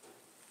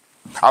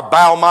 I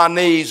bow my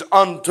knees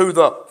unto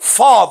the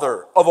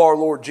Father of our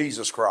Lord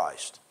Jesus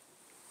Christ.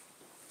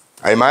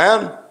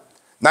 Amen?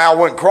 Now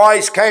when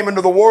Christ came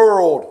into the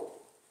world,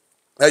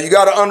 now you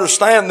got to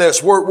understand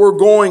this, we're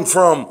going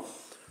from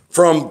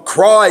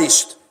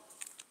Christ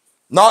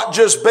not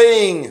just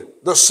being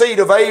the seed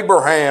of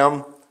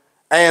Abraham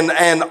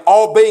and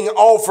all being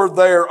offered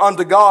there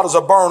unto God as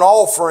a burnt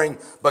offering,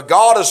 but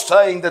God is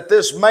saying that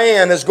this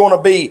man is going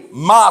to be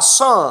my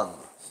son.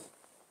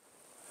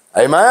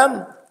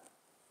 Amen?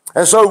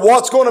 And so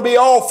what's going to be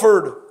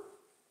offered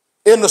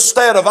in the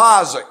stead of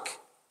Isaac?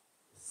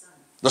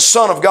 The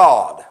Son of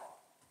God.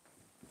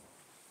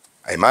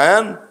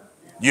 Amen?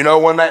 You know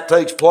when that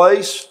takes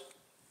place?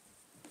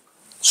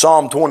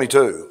 Psalm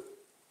 22.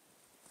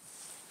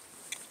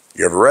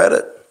 You ever read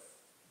it?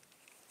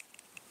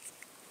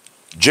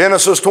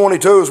 Genesis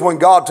 22 is when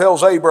God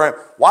tells Abraham.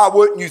 Why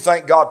wouldn't you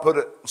think God put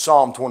it in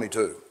Psalm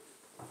 22?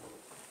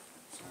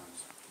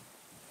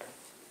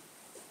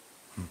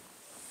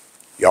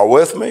 Y'all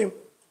with me?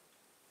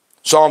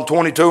 Psalm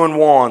 22 and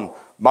 1.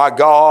 My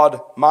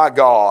God,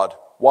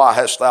 why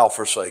hast thou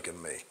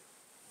forsaken me?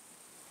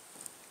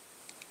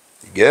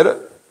 You get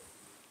it?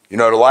 You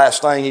know the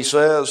last thing he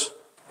says?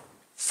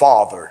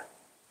 Father,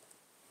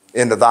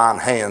 into thine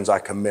hands I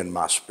commend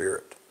my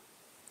spirit.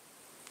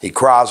 He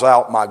cries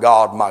out, my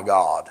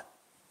God,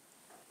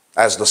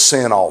 as the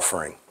sin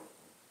offering.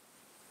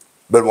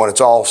 But when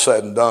it's all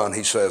said and done,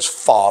 he says,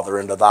 Father,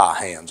 into thy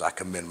hands I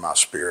commend my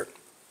spirit.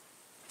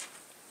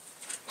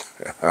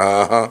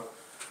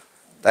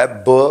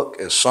 That book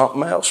is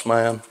something else,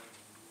 man.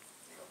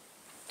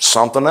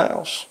 Something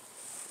else.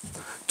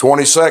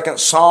 22nd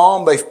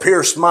Psalm, they've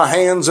pierced my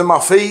hands and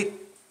my feet.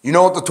 You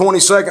know what the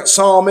 22nd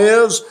Psalm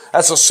is?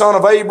 That's the son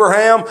of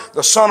Abraham,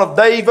 the son of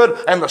David,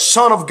 and the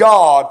Son of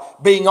God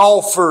being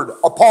offered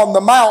upon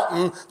the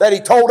mountain that he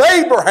told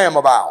Abraham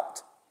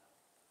about.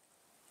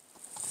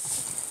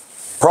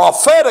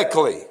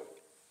 Prophetically.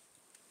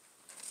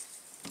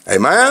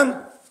 Amen?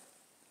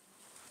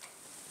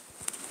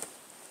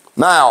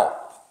 Now,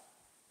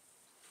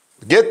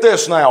 get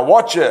this now.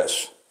 Watch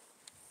this.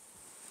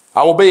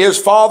 I will be his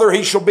father,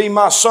 he shall be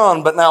my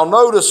son. But now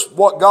notice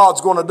what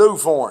God's going to do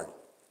for him.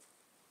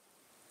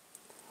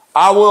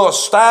 I will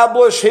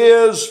establish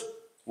his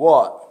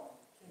what?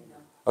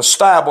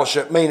 Establish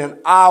it, meaning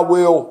I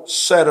will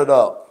set it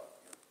up.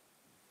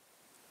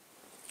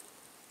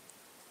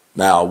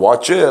 Now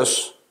watch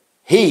this.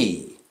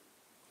 He,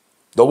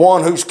 the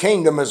one whose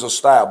kingdom is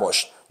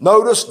established.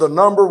 Notice the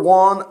number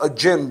one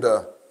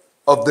agenda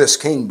of this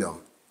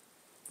kingdom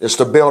is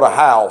to build a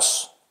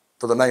house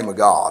for the name of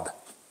God.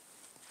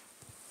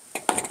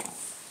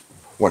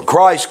 When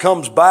Christ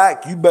comes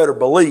back, you better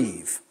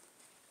believe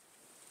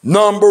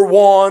number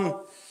one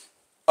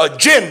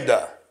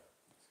agenda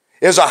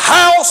is a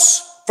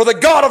house for the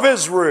God of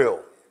Israel.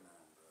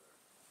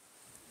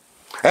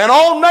 And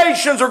all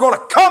nations are going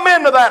to come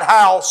into that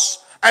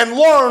house and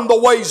learn the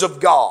ways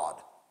of God.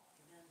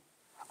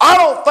 I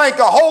don't think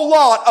a whole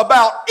lot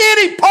about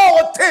any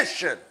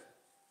politician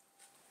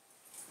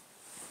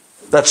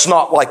that's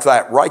not like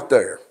that right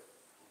there.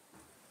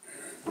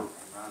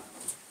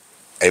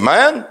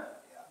 Amen?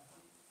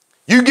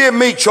 You give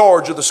me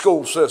charge of the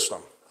school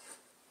system.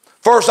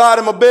 First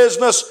item of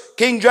business,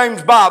 King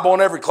James Bible in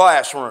every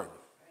classroom.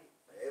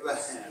 Amen,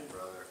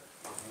 brother.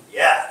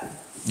 Yeah.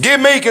 Give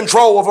me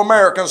control of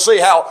America and see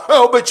how,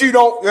 oh, but you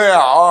don't,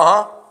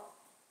 yeah,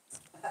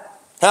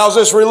 How's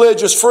this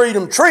religious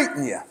freedom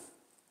treating you?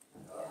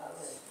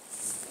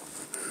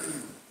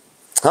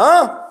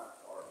 Huh?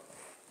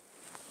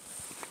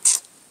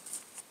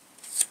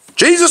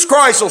 Jesus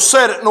Christ will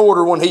set it in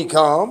order when he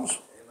comes.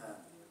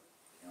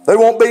 There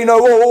won't be no,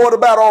 oh, what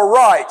about our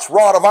rights?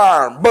 Rod of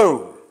iron,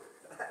 boom.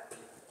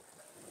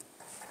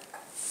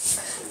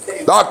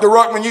 Dr.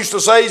 Ruckman used to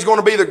say he's going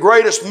to be the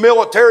greatest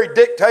military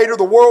dictator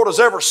the world has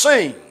ever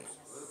seen.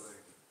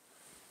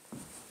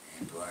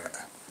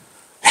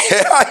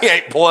 Yeah, he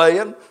ain't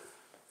playing.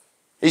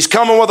 He's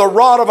coming with a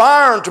rod of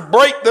iron to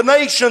break the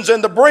nations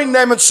and to bring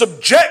them in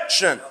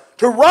subjection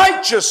to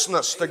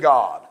righteousness to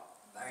God.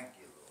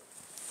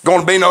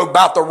 Going to be no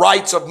about the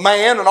rights of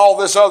man and all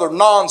this other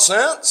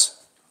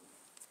nonsense.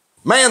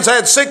 Man's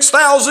had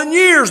 6,000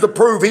 years to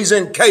prove he's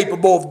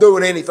incapable of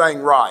doing anything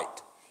right.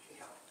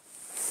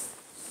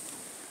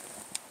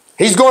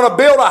 He's going to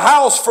build a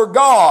house for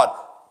God.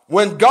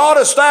 When God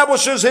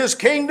establishes his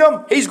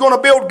kingdom, he's going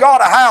to build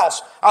God a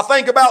house. I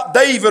think about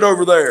David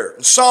over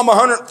there. Psalm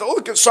 100,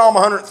 look at Psalm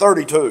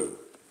 132.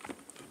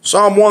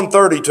 Psalm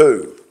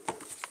 132.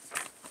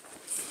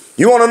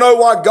 You want to know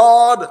why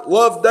God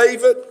loved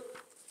David?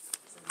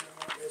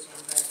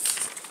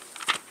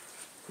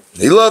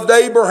 He loved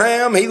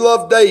Abraham. He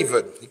loved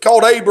David. He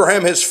called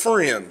Abraham his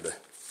friend.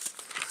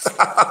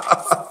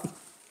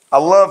 I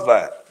love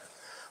that.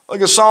 Look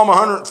at Psalm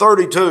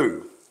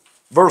 132,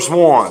 verse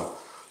 1.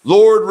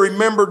 Lord,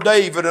 remember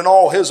David and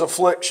all his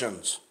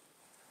afflictions,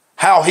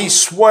 how he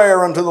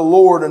sware unto the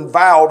Lord and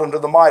vowed unto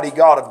the mighty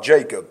God of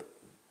Jacob.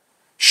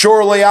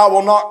 Surely I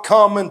will not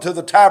come into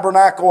the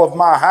tabernacle of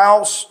my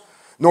house,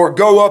 nor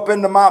go up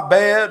into my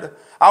bed.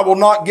 I will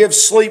not give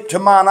sleep to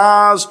mine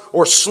eyes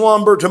or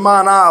slumber to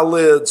mine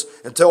eyelids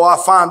until I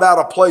find out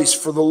a place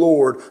for the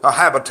Lord, a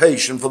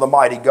habitation for the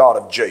mighty God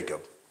of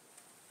Jacob.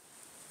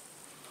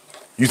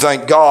 You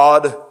think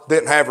God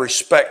didn't have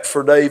respect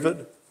for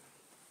David?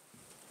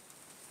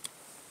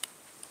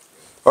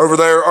 Over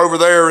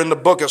there in the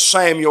book of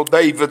Samuel,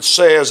 David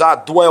says,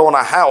 I dwell in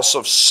a house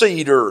of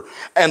cedar,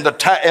 and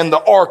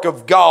the ark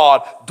of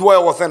God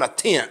dwelleth in a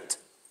tent.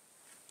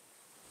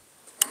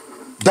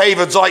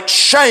 David's like,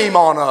 shame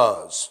on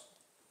us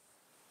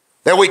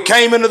that we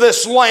came into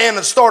this land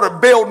and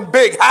started building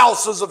big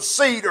houses of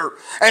cedar,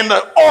 and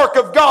the ark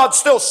of God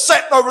still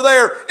sitting over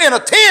there in a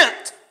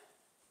tent.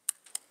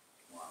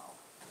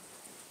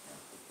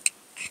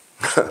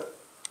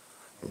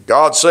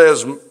 God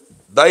says,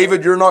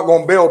 David, you're not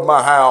going to build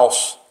my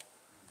house,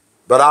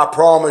 but I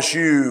promise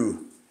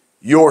you,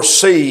 your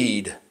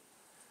seed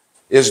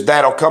is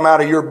that'll come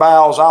out of your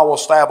bowels. I will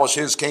establish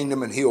his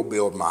kingdom and he'll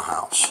build my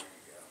house.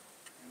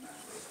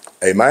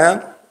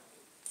 Amen?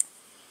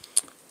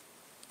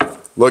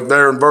 Look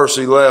there in verse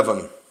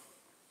 11.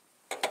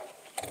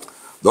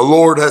 The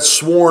Lord hath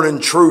sworn in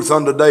truth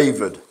unto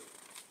David.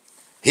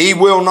 He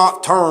will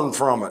not turn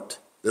from it.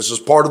 This is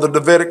part of the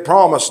Davidic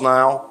promise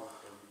now.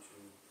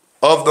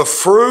 Of the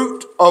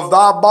fruit of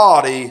thy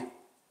body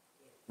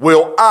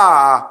will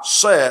I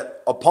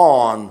set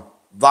upon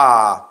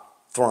thy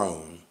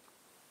throne.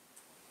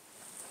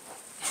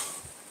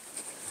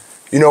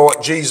 You know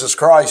what Jesus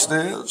Christ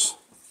is?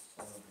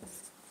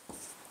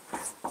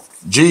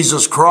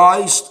 Jesus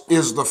Christ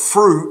is the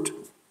fruit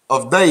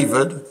of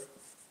David.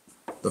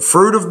 The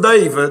fruit of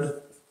David.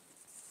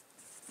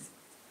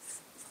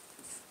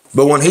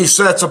 But when he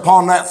sits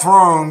upon that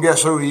throne,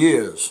 guess who he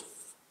is?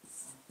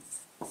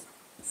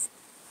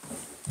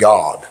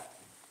 God.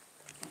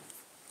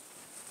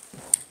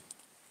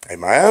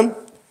 Amen?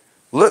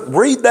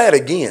 Read that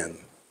again.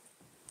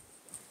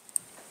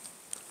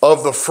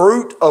 Of the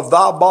fruit of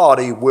thy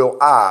body will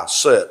I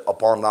sit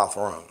upon thy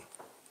throne.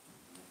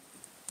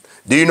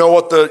 Do you know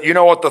what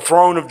the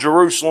throne of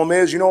Jerusalem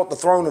is? You know what the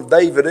throne of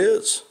David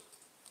is?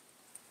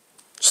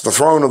 It's the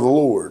throne of the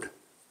Lord.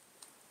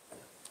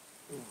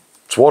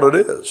 It's what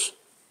it is.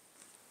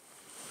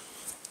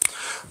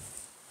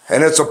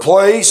 And it's a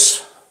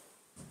place,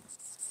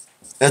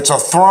 it's a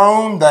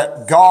throne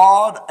that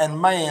God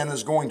and man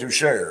is going to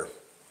share.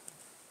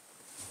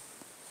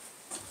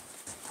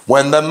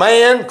 When the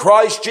man,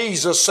 Christ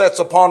Jesus, sits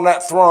upon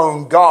that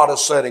throne, God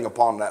is sitting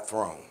upon that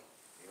throne.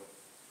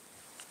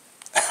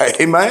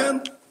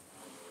 Amen?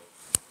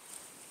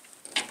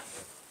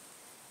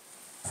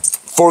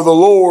 For the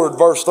Lord,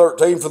 verse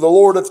 13, for the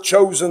Lord hath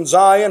chosen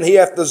Zion, he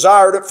hath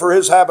desired it for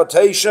his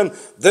habitation.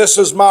 This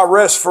is my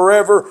rest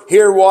forever.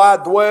 Here will I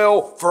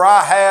dwell, for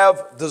I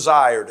have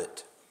desired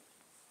it.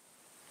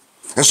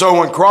 And so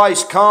when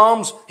Christ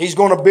comes, he's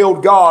going to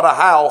build God a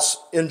house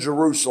in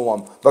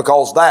Jerusalem,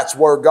 because that's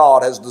where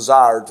God has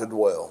desired to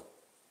dwell.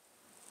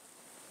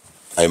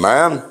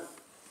 Amen?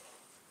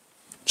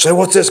 So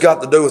what's this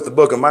got to do with the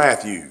book of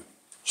Matthew?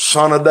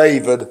 Son of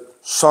David,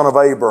 son of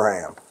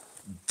Abraham.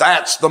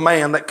 That's the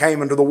man that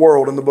came into the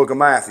world in the book of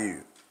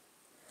Matthew.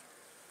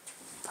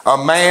 A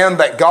man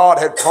that God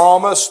had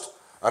promised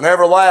an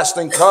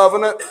everlasting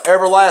covenant,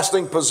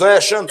 everlasting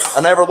possession,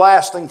 an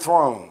everlasting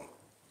throne.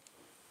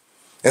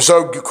 And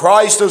so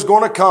Christ is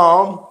going to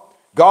come.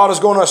 God is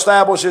going to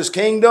establish his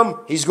kingdom.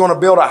 He's going to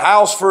build a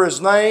house for his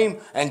name.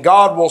 And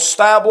God will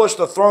establish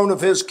the throne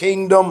of his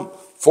kingdom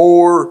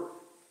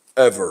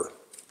forever.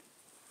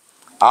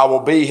 I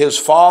will be his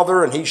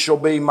father, and he shall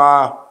be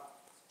my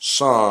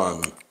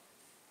son.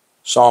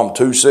 Psalm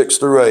 2, 6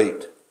 through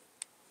 8.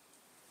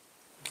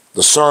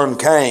 The son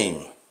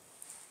came.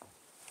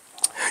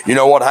 You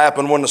know what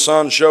happened when the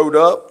son showed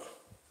up?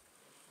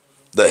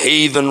 The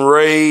heathen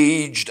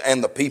raged,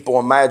 and the people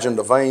imagined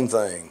a vain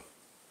thing.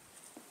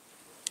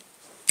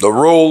 The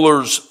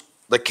rulers,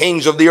 the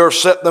kings of the earth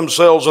set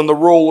themselves, and the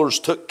rulers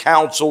took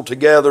counsel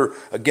together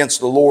against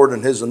the Lord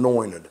and his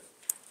anointed.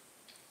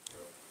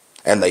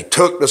 And they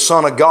took the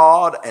Son of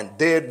God and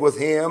did with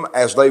him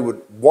as they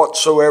would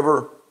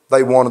whatsoever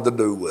they wanted to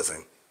do with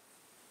him.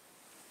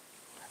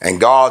 And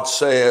God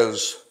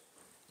says,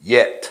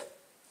 yet.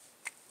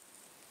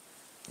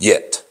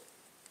 Yet.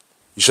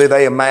 You see,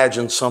 they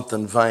imagine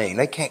something vain.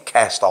 They can't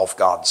cast off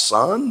God's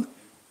Son.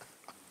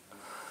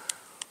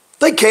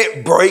 They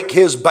can't break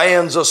His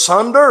bands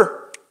asunder.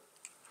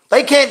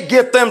 They can't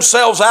get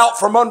themselves out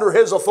from under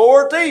His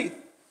authority.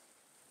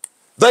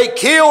 They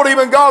killed Him,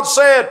 and God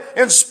said,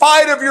 in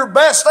spite of your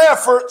best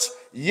efforts,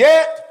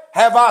 yet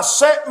have I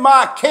set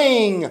my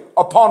King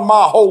upon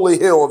my holy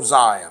hill of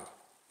Zion.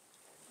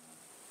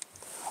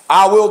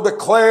 I will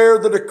declare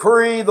the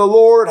decree the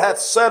Lord hath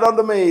said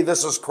unto me.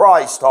 This is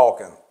Christ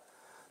talking.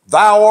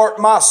 Thou art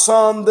my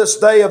Son, this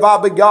day have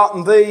I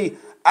begotten thee.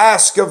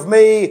 Ask of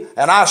me,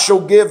 and I shall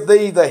give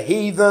thee the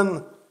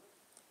heathen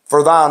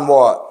for thine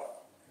what?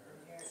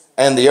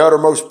 And the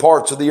uttermost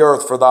parts of the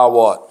earth for thy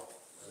what?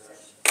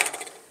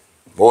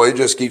 Boy, it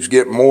just keeps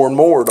getting more and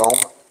more, don't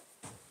it?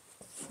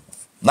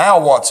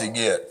 Now what's he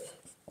get?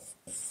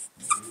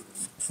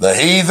 The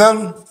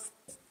heathen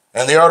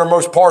and the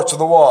uttermost parts of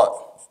the what?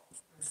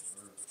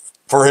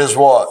 For his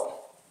what?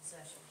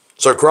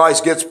 So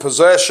Christ gets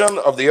possession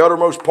of the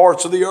uttermost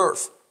parts of the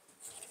earth.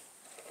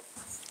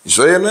 You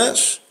seeing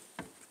this?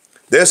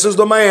 This is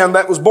the man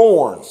that was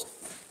born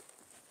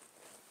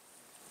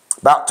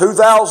about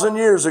 2,000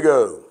 years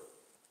ago,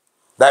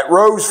 that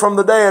rose from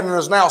the dead and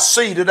is now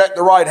seated at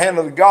the right hand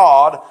of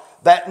God,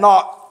 that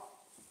not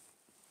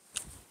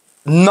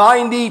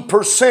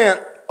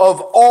 90% of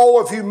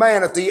all of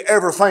humanity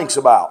ever thinks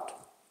about.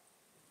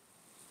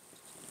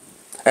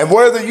 And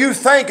whether you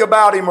think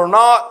about him or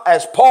not,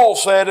 as Paul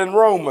said in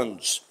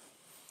Romans,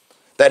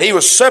 that he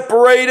was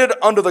separated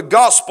unto the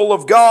gospel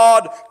of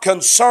God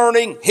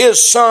concerning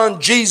his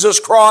Son, Jesus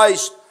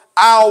Christ,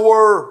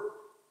 our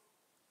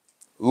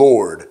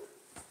Lord.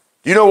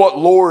 You know what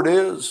Lord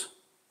is?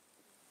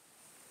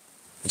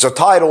 It's a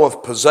title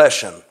of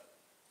possession.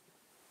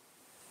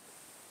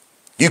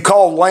 You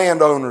call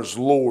landowners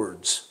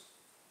lords.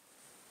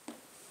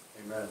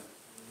 Amen.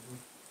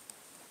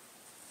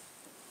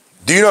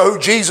 Do you know who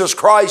Jesus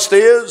Christ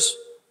is?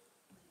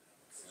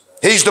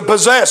 He's the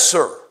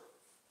possessor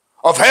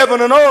of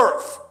heaven and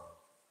earth.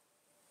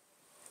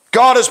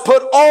 God has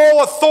put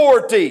all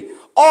authority,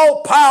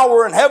 all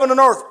power in heaven and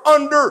earth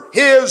under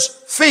His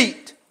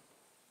feet.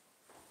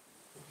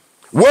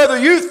 Whether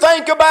you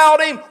think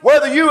about Him,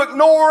 whether you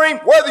ignore Him,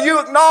 whether you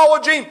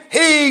acknowledge Him,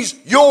 He's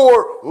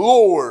your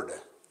Lord.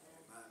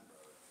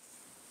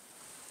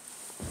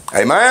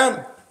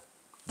 Amen?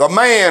 The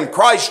man,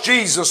 Christ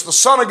Jesus, the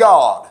Son of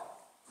God,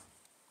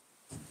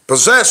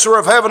 possessor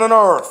of heaven and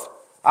earth.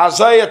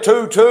 Isaiah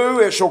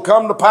 2:2, it shall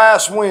come to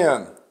pass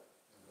when?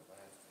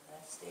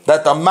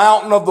 That the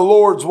mountain of the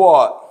Lord's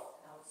what?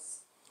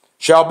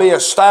 Shall be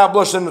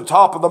established in the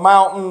top of the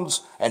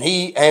mountains,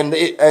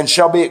 and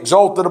shall be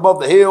exalted above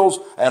the hills,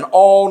 and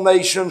all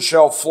nations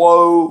shall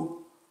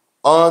flow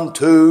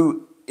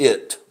unto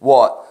it.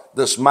 What?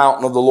 This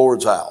mountain of the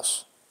Lord's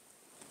house.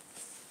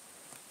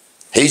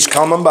 He's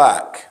coming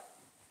back.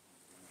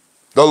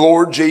 The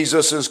Lord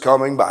Jesus is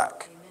coming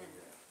back.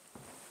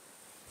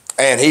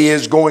 And He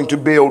is going to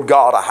build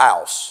God a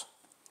house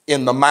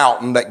in the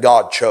mountain that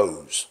God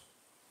chose.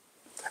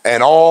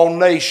 And all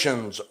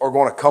nations are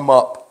going to come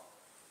up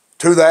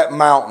to that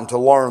mountain to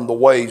learn the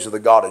ways of the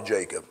God of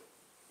Jacob.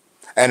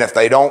 And if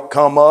they don't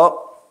come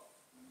up,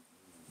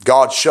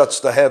 God shuts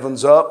the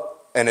heavens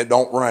up and it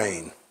don't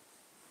rain.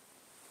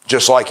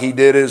 Just like He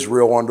did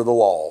Israel under the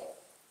law.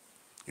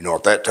 You know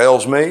what that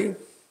tells me?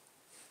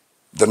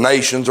 The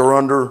nations are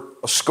under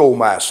a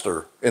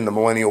schoolmaster in the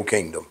millennial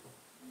kingdom.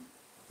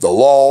 The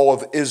law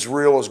of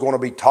Israel is going to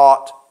be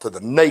taught to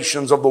the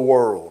nations of the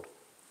world.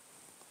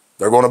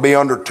 They're going to be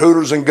under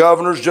tutors and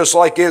governors just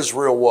like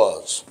Israel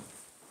was.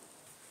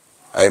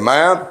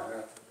 Amen?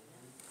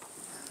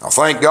 Now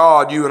thank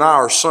God you and I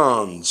are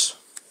sons.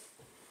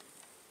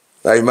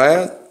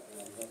 Amen?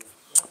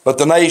 But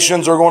the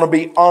nations are going to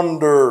be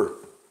under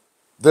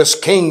this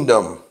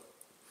kingdom.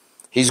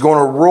 He's going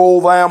to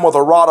rule them with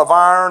a rod of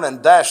iron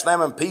and dash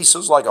them in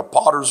pieces like a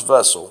potter's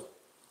vessel.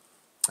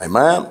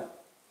 Amen?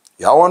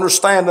 Y'all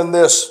understanding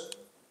this?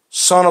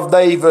 Son of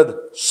David,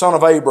 son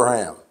of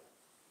Abraham.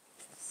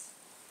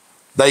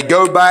 They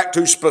go back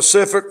to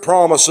specific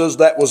promises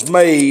that was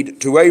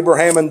made to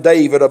Abraham and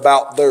David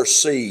about their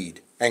seed.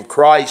 And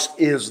Christ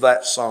is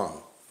that son.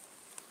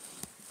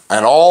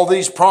 And all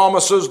these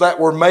promises that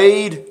were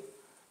made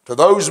to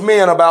those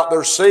men about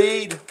their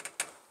seed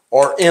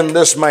are in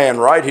this man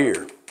right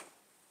here.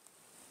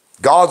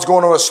 God's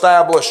going to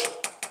establish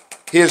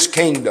His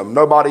kingdom,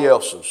 nobody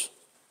else's.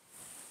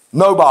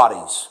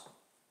 Nobody's.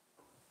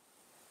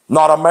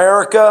 Not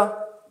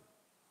America,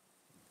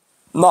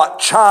 not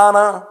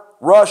China,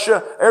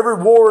 Russia. Every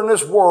war in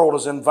this world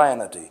is in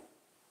vanity.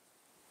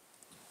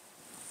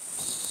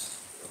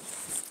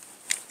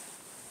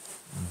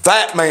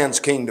 That man's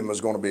kingdom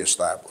is going to be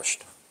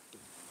established.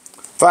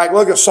 In fact,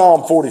 look at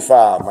Psalm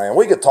 45, man.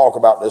 We could talk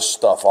about this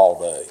stuff all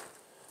day.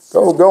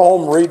 Go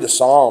home and read the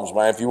Psalms,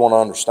 man, if you want to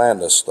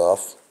understand this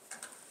stuff.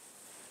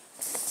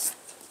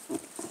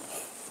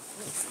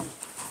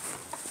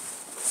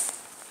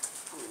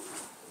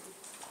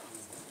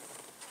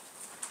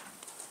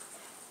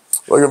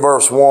 Look at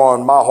verse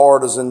 1. My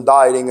heart is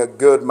inditing a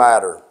good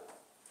matter.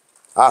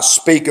 I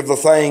speak of the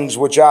things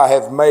which I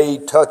have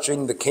made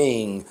touching the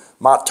king.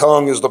 My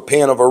tongue is the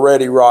pen of a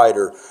ready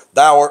writer.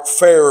 Thou art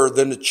fairer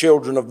than the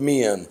children of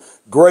men.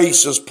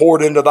 Grace is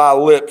poured into thy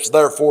lips.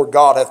 Therefore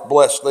God hath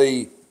blessed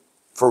thee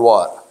for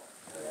what?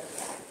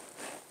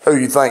 Who do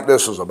you think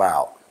this is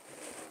about?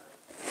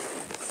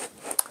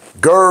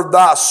 Gird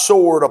thy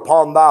sword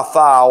upon thy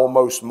thigh, O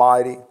most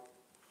mighty,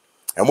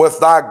 and with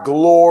thy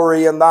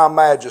glory and thy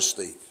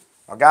majesty.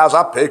 Now, guys,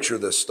 I picture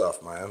this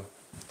stuff, man.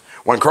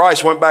 When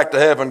Christ went back to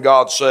heaven,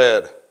 God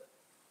said,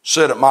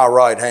 sit at my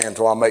right hand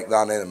till I make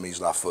thine enemies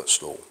thy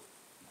footstool.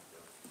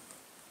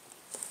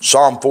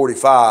 Psalm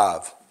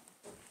 45,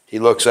 he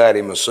looks at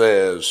him and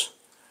says,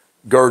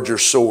 gird your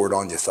sword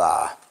on your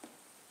thigh.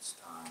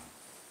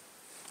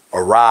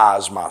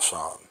 Arise, my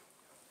son.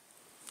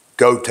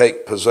 Go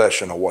take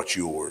possession of what's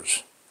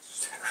yours.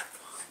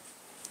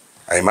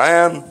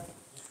 Amen.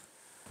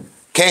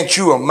 Can't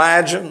you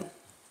imagine?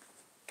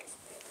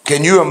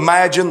 Can you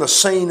imagine the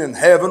scene in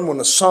heaven when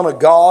the Son of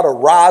God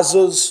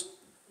arises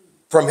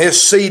from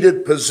his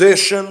seated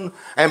position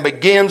and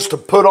begins to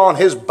put on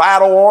his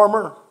battle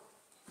armor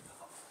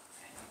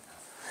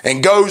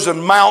and goes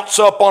and mounts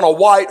up on a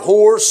white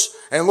horse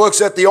and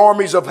looks at the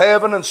armies of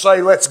heaven and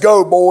say, let's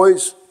go,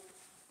 boys.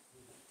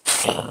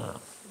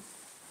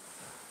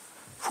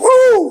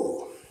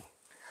 Whew.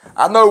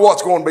 I know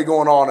what's going to be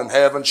going on in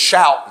heaven,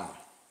 shouting.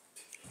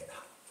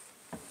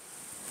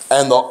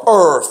 And the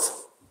earth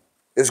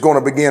is going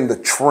to begin to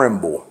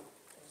tremble.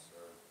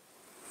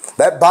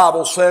 That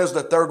Bible says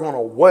that they're going to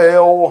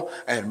wail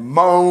and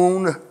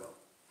moan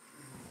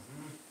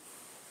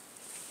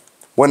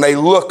when they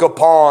look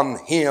upon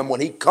him.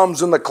 When he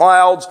comes in the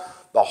clouds,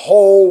 the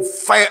whole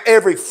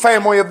every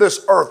family of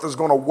this earth is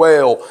going to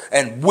wail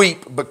and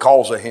weep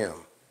because of him.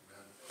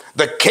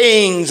 The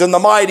kings and the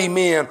mighty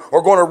men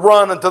are going to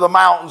run into the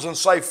mountains and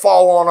say,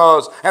 fall on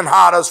us and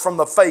hide us from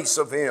the face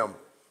of him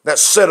that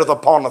sitteth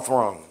upon the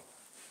throne.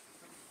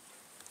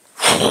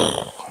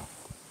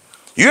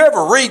 You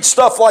ever read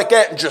stuff like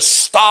that and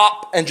just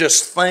stop and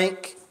just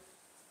think?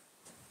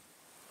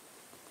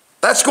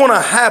 That's going to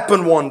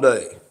happen one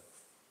day.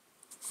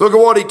 Look at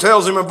what he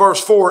tells him in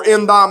verse 4.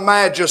 In thy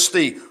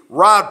majesty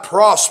ride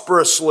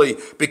prosperously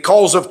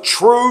because of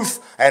truth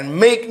and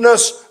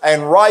meekness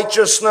and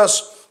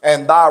righteousness,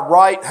 and thy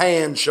right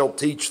hand shall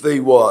teach thee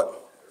what?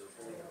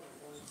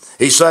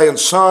 He's saying,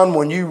 son,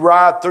 when you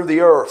ride through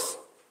the earth,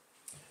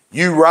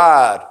 you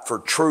ride for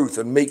truth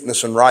and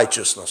meekness and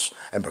righteousness.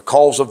 And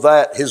because of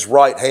that, his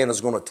right hand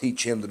is going to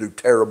teach him to do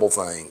terrible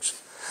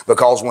things.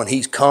 Because when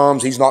he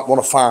comes, he's not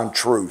going to find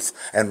truth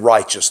and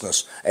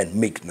righteousness and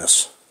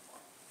meekness.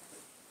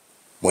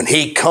 When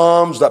he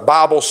comes, the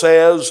Bible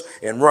says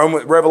in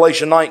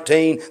Revelation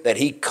 19 that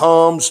he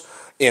comes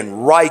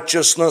in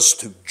righteousness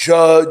to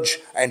judge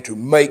and to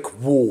make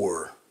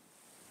war.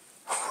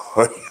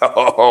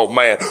 Oh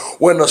man,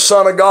 when the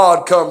Son of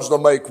God comes to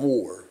make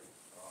war,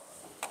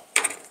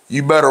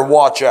 you better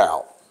watch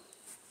out.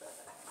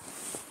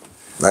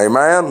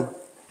 Amen.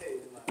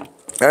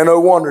 And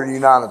no wonder the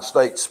United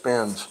States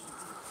spends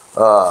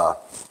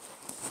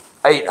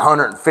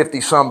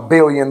 $850-some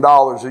billion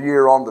a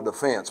year on the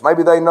defense.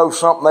 Maybe they know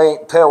something they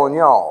ain't telling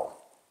y'all.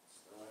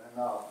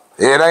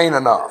 It ain't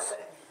enough.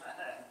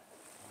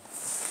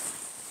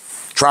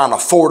 Trying to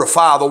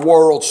fortify the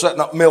world, setting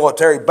up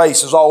military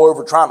bases all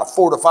over, trying to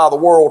fortify the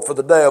world for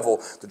the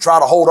devil, to try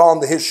to hold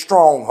on to his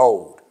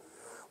stronghold.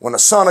 When the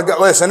Son of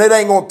God, listen, it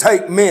ain't going to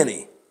take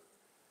many.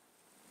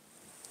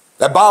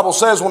 That Bible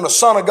says when the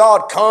Son of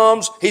God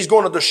comes, he's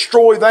going to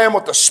destroy them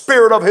with the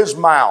spirit of his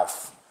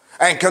mouth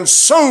and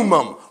consume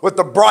them with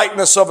the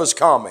brightness of his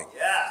coming.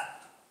 Yeah.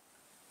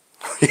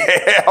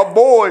 Yeah,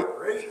 boy.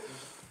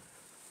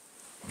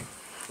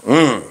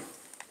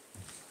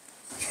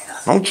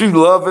 Don't you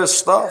love this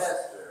stuff?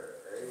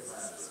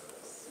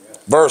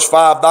 Verse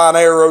 5, thine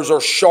arrows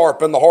are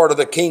sharp in the heart of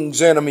the king's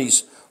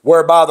enemies,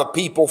 whereby the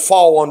people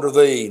fall under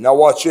thee. Now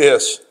watch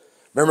this.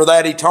 Remember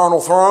that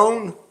eternal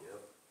throne?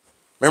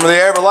 Remember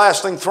the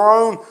everlasting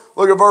throne?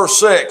 Look at verse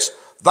 6.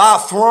 Thy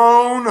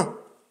throne,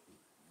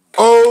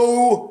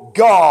 O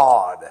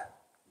God,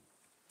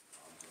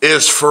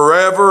 is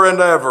forever and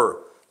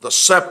ever. The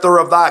scepter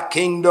of thy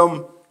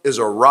kingdom is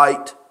a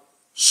right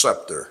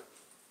scepter.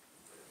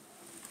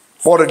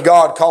 What did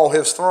God call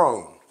his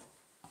throne?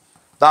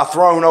 Thy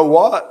throne, O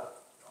what?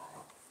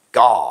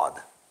 God.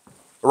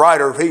 The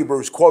writer of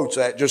Hebrews quotes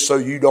that just so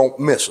you don't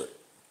miss it.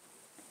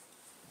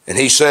 And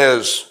he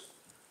says,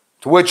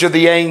 to which of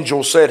the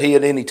angels said he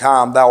at any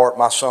time, thou art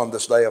my son,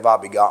 this day have I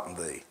begotten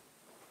thee.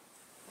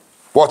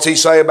 What's he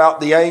say about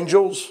the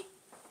angels?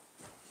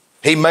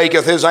 He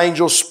maketh his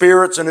angels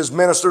spirits and his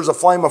ministers a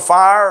flame of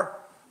fire.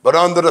 But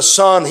under the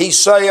sun he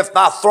saith,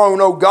 thy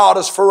throne, O God,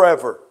 is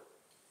forever.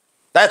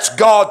 That's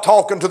God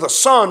talking to the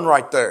Son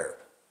right there.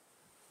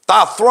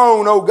 Thy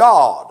throne, O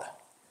God.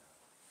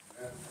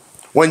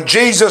 When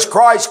Jesus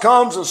Christ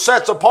comes and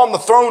sits upon the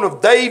throne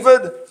of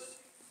David,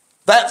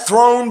 that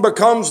throne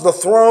becomes the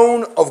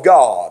throne of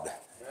God.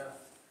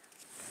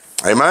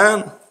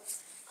 Amen?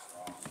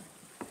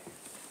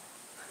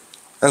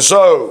 And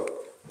so,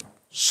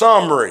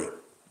 summary.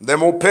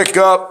 Then we'll pick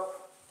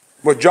up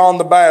with John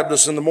the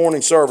Baptist in the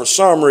morning service.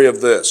 Summary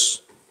of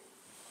this.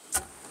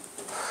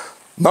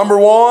 Number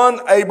one,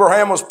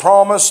 Abraham was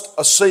promised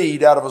a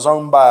seed out of his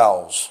own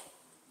bowels.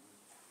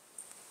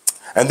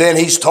 And then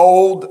he's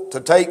told to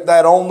take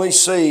that only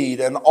seed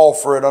and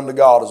offer it unto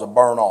God as a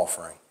burnt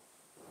offering.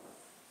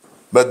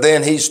 But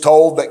then he's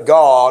told that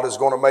God is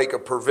going to make a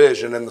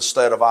provision in the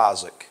stead of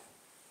Isaac.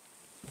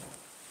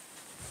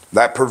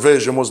 That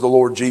provision was the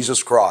Lord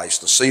Jesus Christ,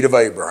 the seed of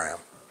Abraham.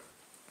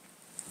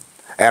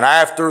 And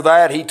after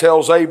that, he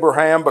tells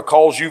Abraham,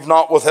 because you've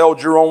not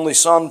withheld your only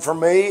son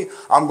from me,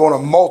 I'm going to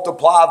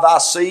multiply thy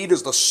seed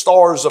as the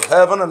stars of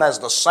heaven and as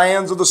the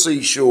sands of the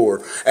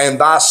seashore, and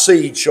thy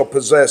seed shall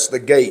possess the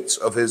gates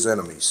of his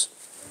enemies.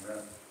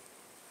 Amen.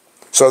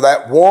 So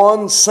that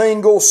one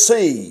single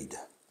seed,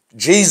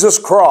 Jesus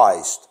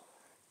Christ,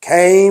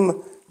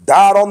 came,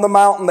 died on the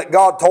mountain that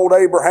God told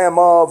Abraham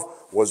of,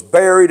 was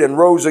buried and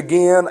rose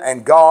again,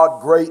 and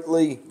God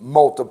greatly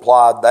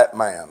multiplied that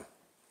man.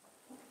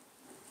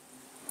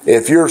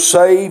 If you're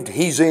saved,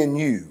 he's in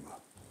you.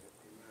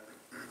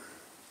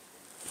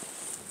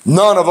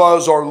 None of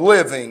us are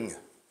living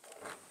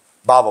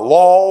by the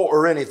law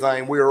or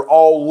anything. We are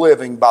all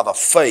living by the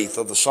faith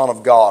of the Son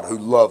of God who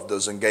loved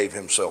us and gave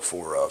himself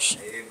for us.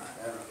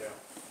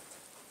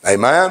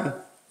 Amen?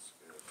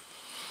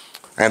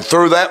 And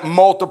through that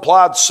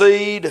multiplied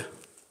seed,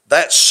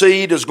 that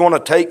seed is going to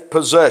take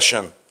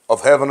possession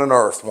of heaven and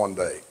earth one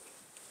day.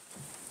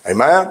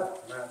 Amen?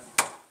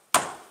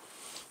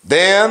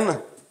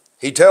 Then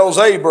he tells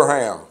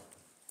Abraham,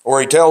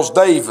 or he tells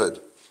David,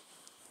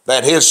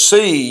 that his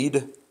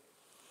seed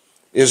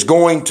is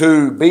going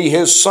to be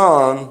his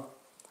son,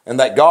 and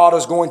that God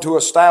is going to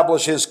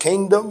establish his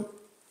kingdom,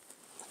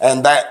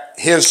 and that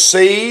his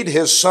seed,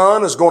 his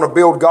son, is going to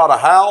build God a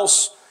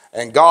house,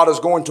 and God is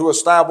going to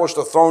establish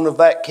the throne of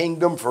that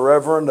kingdom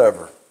forever and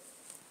ever.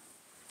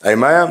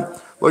 Amen?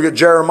 Look at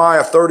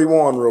Jeremiah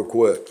 31 real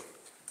quick.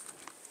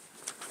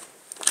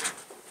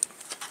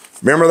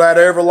 Remember that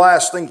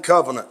everlasting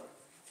covenant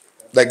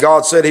that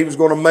God said he was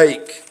going to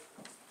make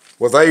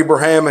with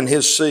Abraham and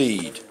his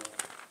seed.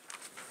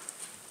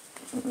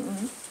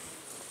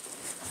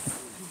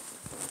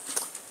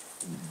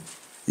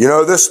 You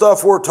know, this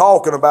stuff we're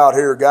talking about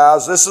here,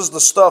 guys, this is the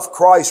stuff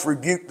Christ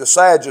rebuked the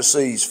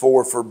Sadducees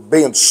for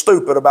being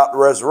stupid about the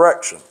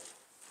resurrection.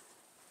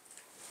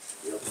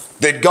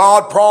 Did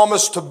God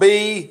promise to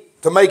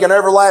make an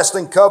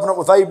everlasting covenant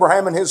with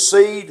Abraham and his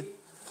seed?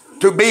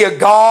 To be a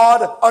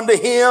God unto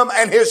him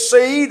and his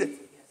seed?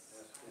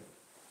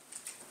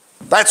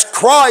 That's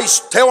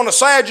Christ telling the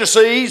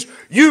Sadducees,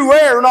 you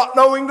err not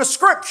knowing the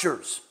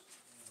Scriptures.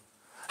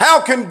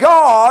 How can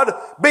God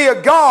be a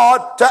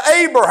God to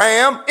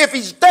Abraham if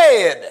he's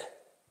dead?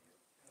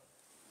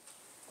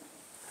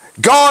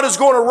 God is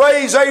going to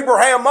raise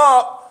Abraham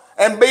up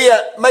and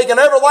make an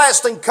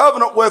everlasting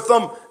covenant with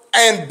them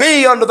and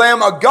be unto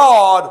them a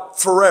God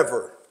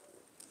forever.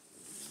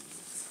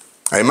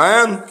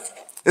 Amen?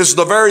 This is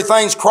the very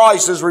things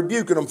Christ is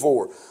rebuking them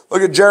for.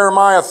 Look at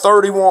Jeremiah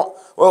 31.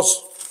 Well,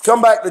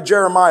 come back to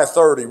Jeremiah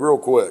 30 real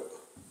quick.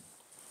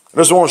 I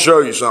just want to show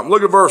you something.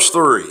 Look at verse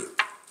 3.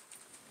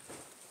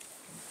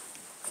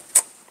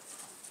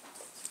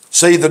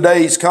 See the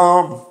days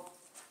come.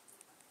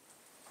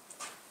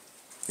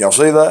 Y'all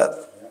see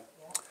that?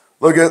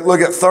 Look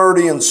at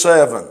 30 and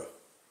 7.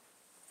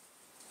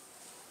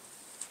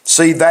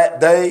 See that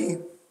day.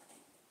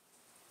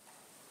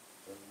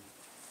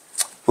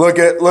 Look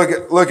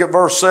at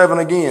verse 7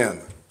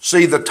 again.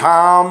 See the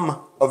time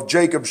of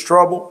Jacob's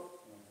trouble.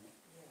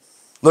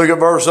 Look at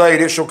verse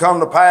 8. It shall come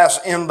to pass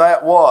in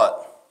that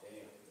what?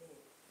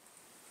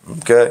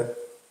 Okay.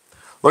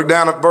 Look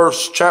down at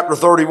chapter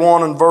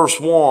 31 and verse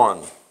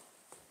 1.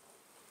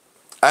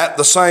 At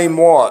the same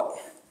what?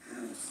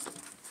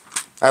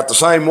 At the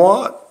same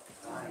what?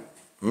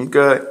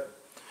 Okay.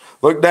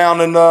 Look down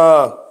in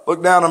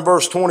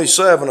verse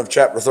 27 of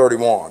chapter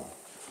 31.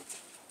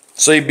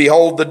 See,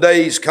 behold, the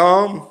days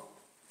come.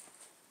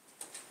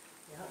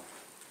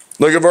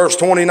 Look at verse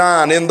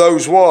 29. In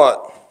those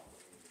what?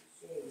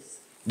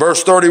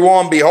 Verse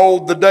 31,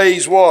 behold, the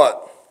days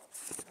what?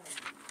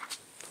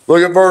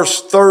 Look at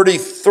verse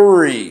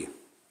 33.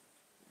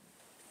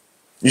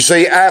 You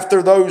see,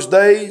 after those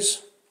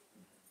days.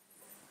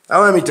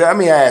 Now let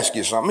me ask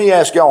you something. Let me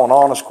ask y'all an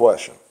honest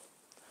question.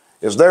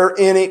 Is there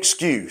any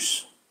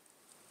excuse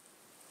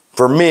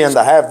for men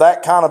to have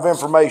that kind of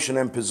information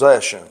in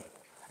possession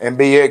and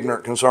be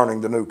ignorant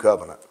concerning the new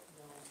covenant?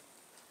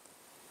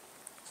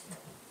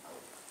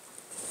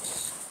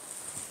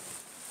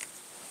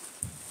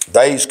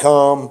 Days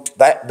come,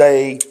 that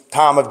day,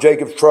 time of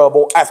Jacob's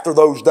trouble, after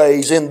those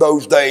days, in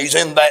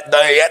that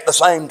day, at the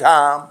same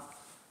time.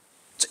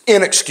 It's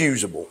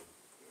inexcusable.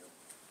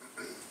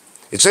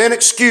 It's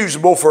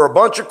inexcusable for a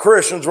bunch of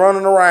Christians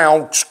running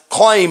around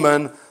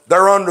claiming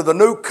they're under the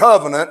new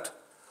covenant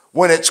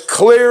when it's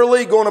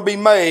clearly going to be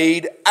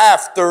made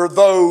after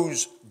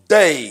those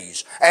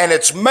days. And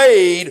it's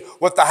made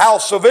with the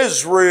house of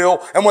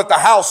Israel and with the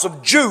house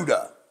of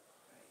Judah.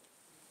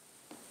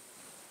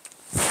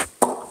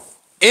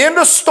 End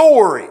of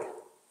story.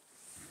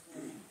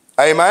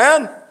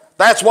 Amen?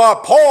 That's why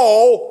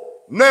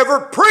Paul never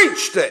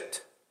preached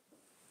it.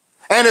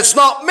 And it's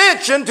not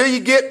mentioned till you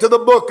get to the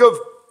book of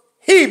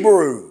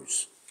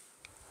Hebrews.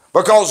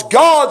 Because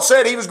God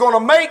said He was going to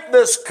make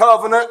this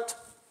covenant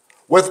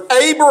with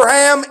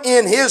Abraham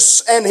and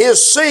his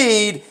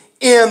seed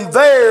in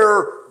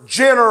their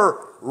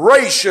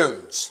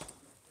generations.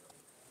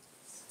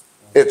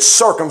 It's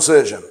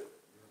circumcision.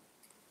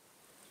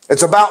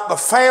 It's about the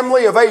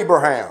family of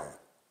Abraham.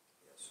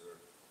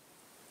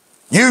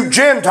 You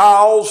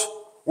Gentiles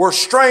were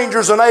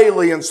strangers and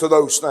aliens to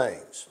those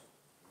things.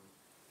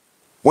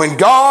 When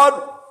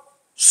God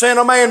sent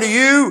a man to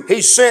you,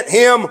 He sent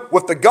him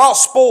with the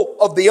gospel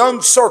of the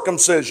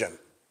uncircumcision.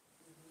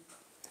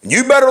 And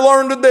you better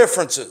learn the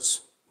differences.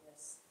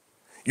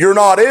 You're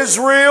not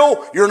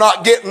Israel. You're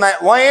not getting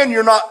that land.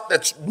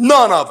 That's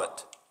none of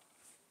it.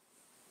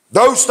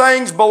 Those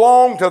things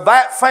belong to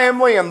that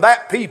family and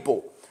that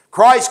people.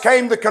 Christ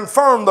came to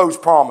confirm those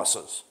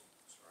promises.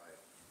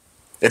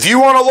 If you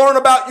want to learn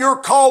about your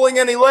calling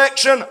and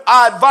election,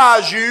 I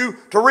advise you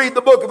to read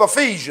the book of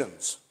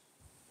Ephesians.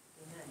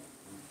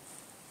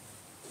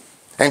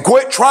 And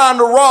quit trying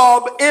to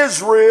rob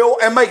Israel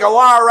and make a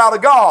liar out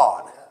of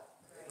God.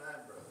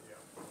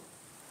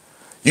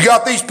 You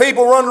got these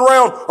people running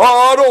around,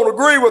 oh, I don't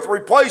agree with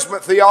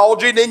replacement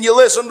theology. Then you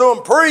listen to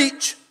them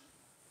preach.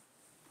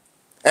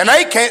 And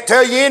they can't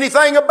tell you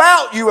anything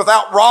about you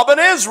without robbing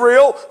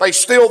Israel. They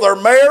steal their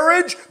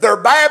marriage, their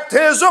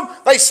baptism,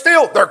 they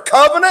steal their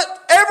covenant,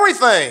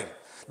 everything.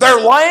 Their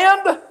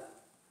land.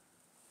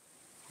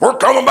 We're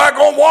coming back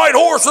on white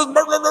horses.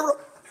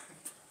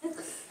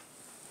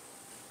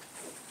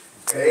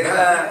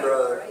 Amen,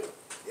 brother.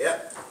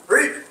 Yep.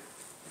 Preach.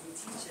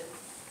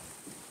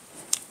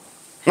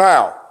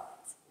 Now,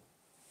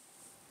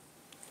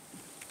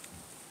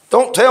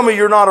 don't tell me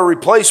you're not a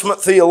replacement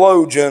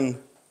theologian,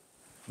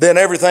 then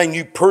everything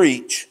you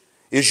preach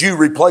is you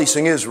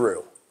replacing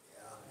Israel.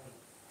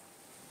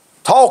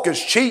 Talk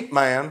is cheap,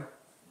 man.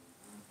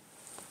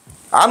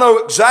 I know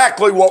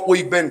exactly what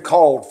we've been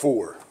called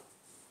for.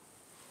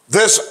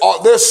 This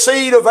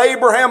seed of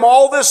Abraham,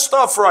 all this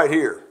stuff right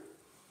here.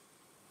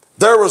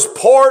 There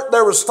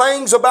was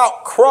things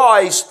about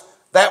Christ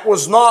that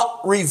was not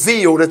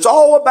revealed. It's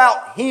all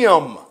about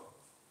Him.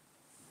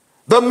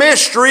 The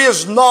mystery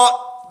is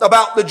not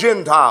about the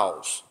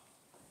Gentiles.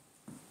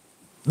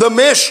 The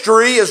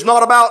mystery is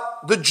not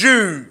about the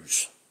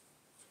Jews.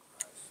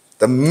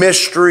 The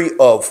mystery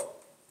of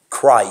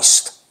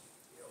Christ.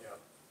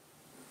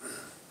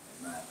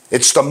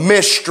 It's the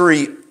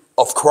mystery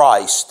of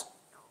Christ.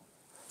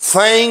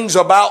 Things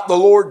about the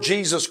Lord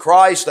Jesus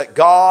Christ that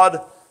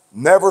God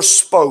never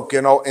spoke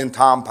in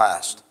time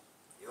past.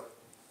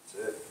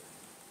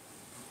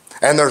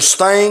 And there's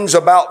things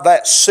about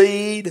that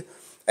seed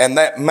and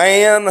that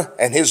man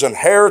and his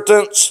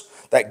inheritance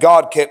that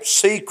God kept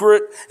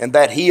secret and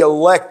that He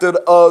elected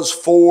us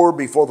for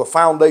before the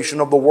foundation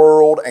of the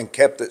world and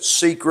kept it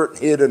secret,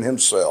 hidden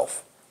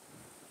Himself.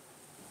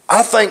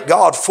 I thank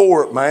God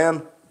for it,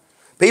 man.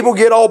 People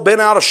get all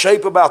bent out of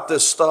shape about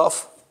this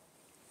stuff.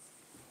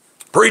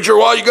 Preacher,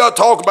 why you got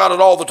to talk about it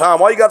all the time?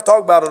 Why you got to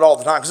talk about it all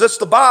the time? Because it's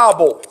the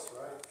Bible.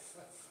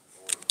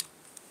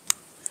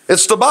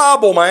 It's the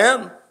Bible,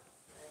 man.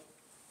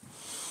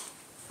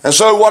 And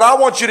so what I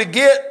want you to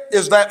get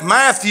is that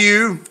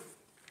Matthew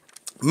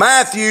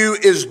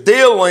is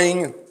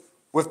dealing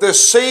with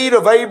this seed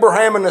of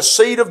Abraham and the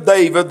seed of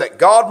David that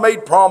God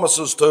made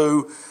promises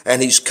to,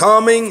 and He's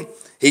coming.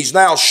 He's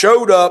now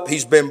showed up.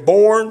 He's been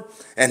born,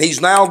 and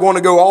He's now going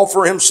to go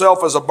offer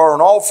Himself as a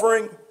burnt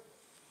offering.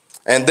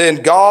 And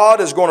then God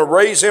is going to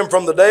raise Him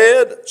from the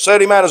dead,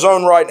 set Him at His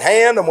own right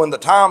hand, and when the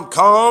time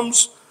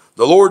comes,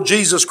 the Lord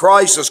Jesus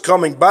Christ is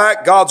coming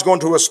back. God's going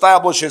to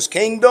establish His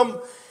kingdom.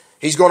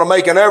 He's going to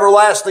make an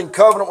everlasting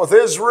covenant with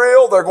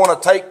Israel. They're going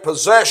to take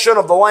possession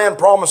of the land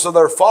promised to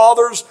their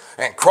fathers.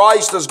 And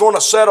Christ is going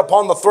to sit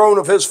upon the throne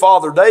of His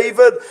father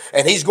David.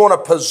 And He's going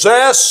to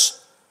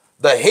possess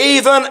the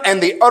heathen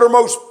and the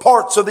uttermost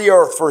parts of the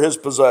earth for His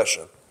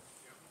possession.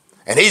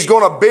 And He's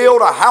going to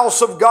build a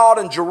house of God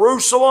in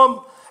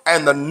Jerusalem.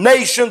 And the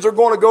nations are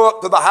going to go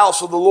up to the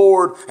house of the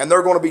Lord, and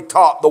they're going to be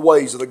taught the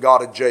ways of the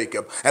God of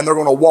Jacob, and they're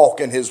going to walk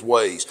in His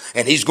ways,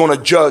 and He's going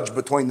to judge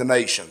between the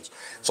nations.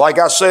 It's like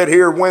I said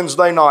here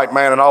Wednesday night,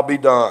 man, and I'll be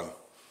done.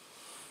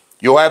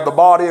 You'll have the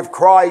body of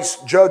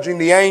Christ judging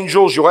the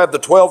angels. You'll have the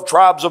 12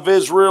 tribes of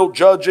Israel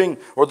judging,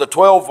 or the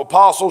 12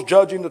 apostles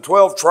judging the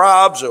 12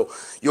 tribes.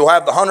 You'll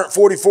have the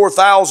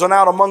 144,000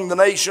 out among the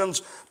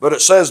nations. But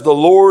it says the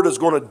Lord is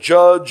going to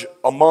judge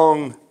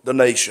among the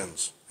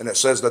nations. And it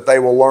says that they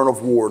will learn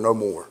of war no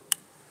more.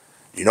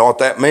 You know what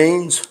that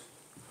means?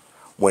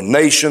 When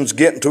nations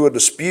get into a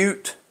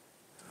dispute,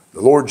 the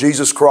Lord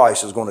Jesus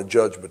Christ is going to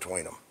judge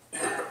between them.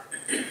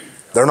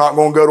 They're not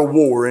going to go to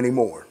war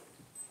anymore.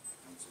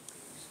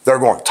 They're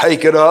going to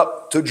take it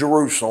up to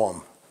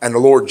Jerusalem, and the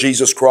Lord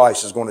Jesus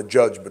Christ is going to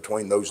judge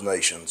between those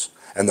nations,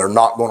 and they're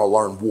not going to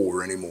learn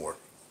war anymore.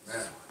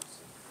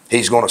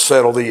 He's going to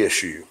settle the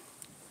issue.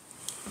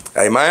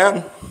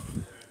 Amen?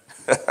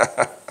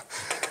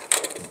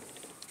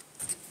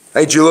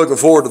 Ain't you looking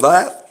forward to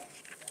that?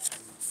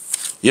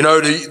 You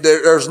know,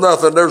 there's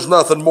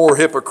nothing more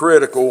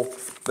hypocritical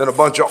than a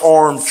bunch of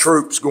armed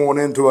troops going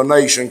into a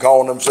nation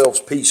calling themselves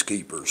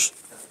peacekeepers.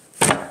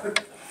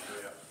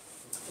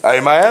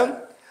 Amen?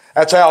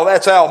 That's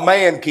how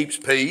man keeps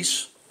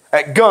peace,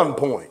 at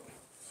gunpoint.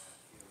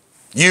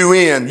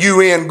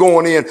 UN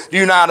going in,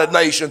 United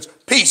Nations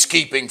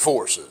peacekeeping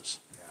forces.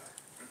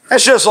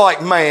 That's just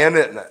like man,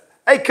 isn't it?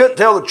 They couldn't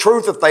tell the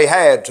truth if they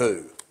had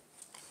to.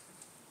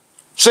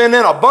 Send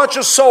in a bunch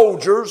of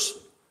soldiers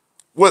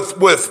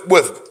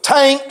with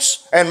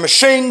tanks and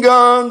machine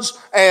guns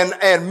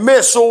and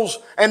missiles,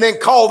 and then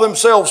call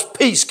themselves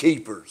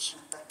peacekeepers.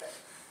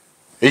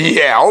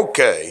 Yeah,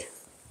 okay.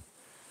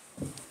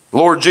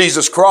 Lord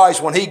Jesus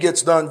Christ, when he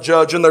gets done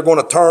judging, they're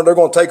going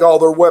to take all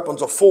their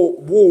weapons of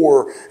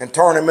war and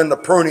turn them into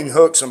pruning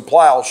hooks and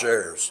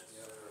plowshares.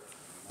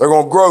 They're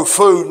going to grow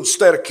food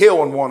instead of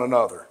killing one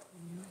another.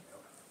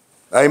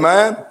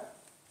 Amen?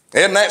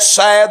 Isn't that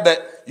sad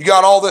that you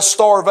got all this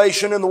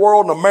starvation in the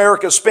world and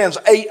America spends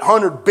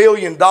 $800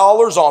 billion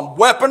on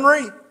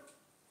weaponry?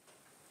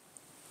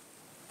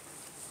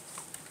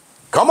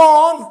 Come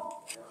on.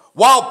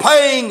 While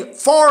paying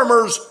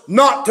farmers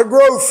not to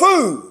grow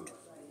food.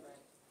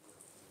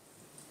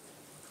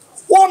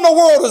 What in the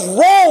world is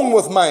wrong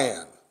with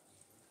man?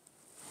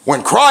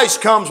 When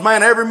Christ comes,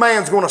 man, every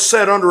man's going to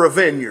sit under a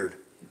vineyard.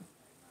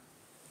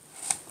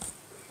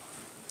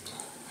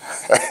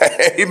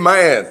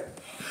 Amen.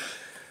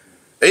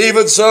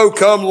 Even so,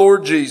 come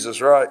Lord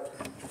Jesus, right?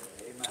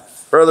 Amen.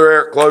 Brother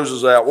Eric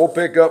closes out. We'll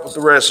pick up with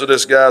the rest of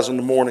this, guys, in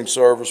the morning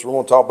service. We're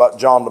going to talk about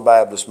John the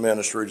Baptist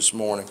ministry this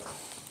morning.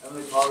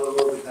 Heavenly Father,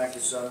 Lord, we thank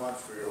you so much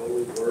for your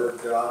holy word,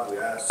 God. We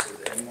ask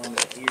that anyone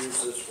that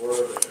hears this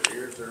word, that their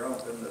ears are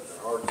open, that their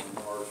hearts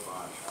are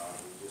mortified, God.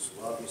 We just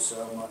love you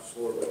so much,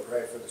 Lord. We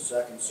pray for the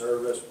second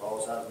service.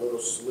 Paul's had a little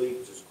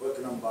sleep. Just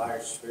quicken him by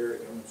your spirit.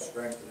 Give him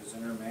strength in his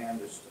inner man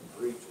just to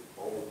preach with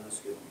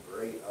boldness. Give him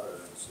great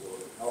utterance,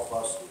 Lord. Help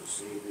us to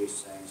receive these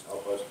things.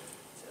 Help us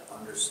to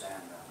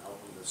understand them. Help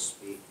him to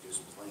speak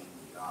just plainly,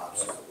 God,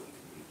 so that we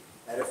can be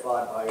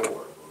edified by your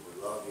word. Lord,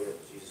 we love you. In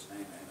Jesus'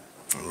 name,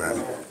 amen.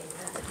 Amen.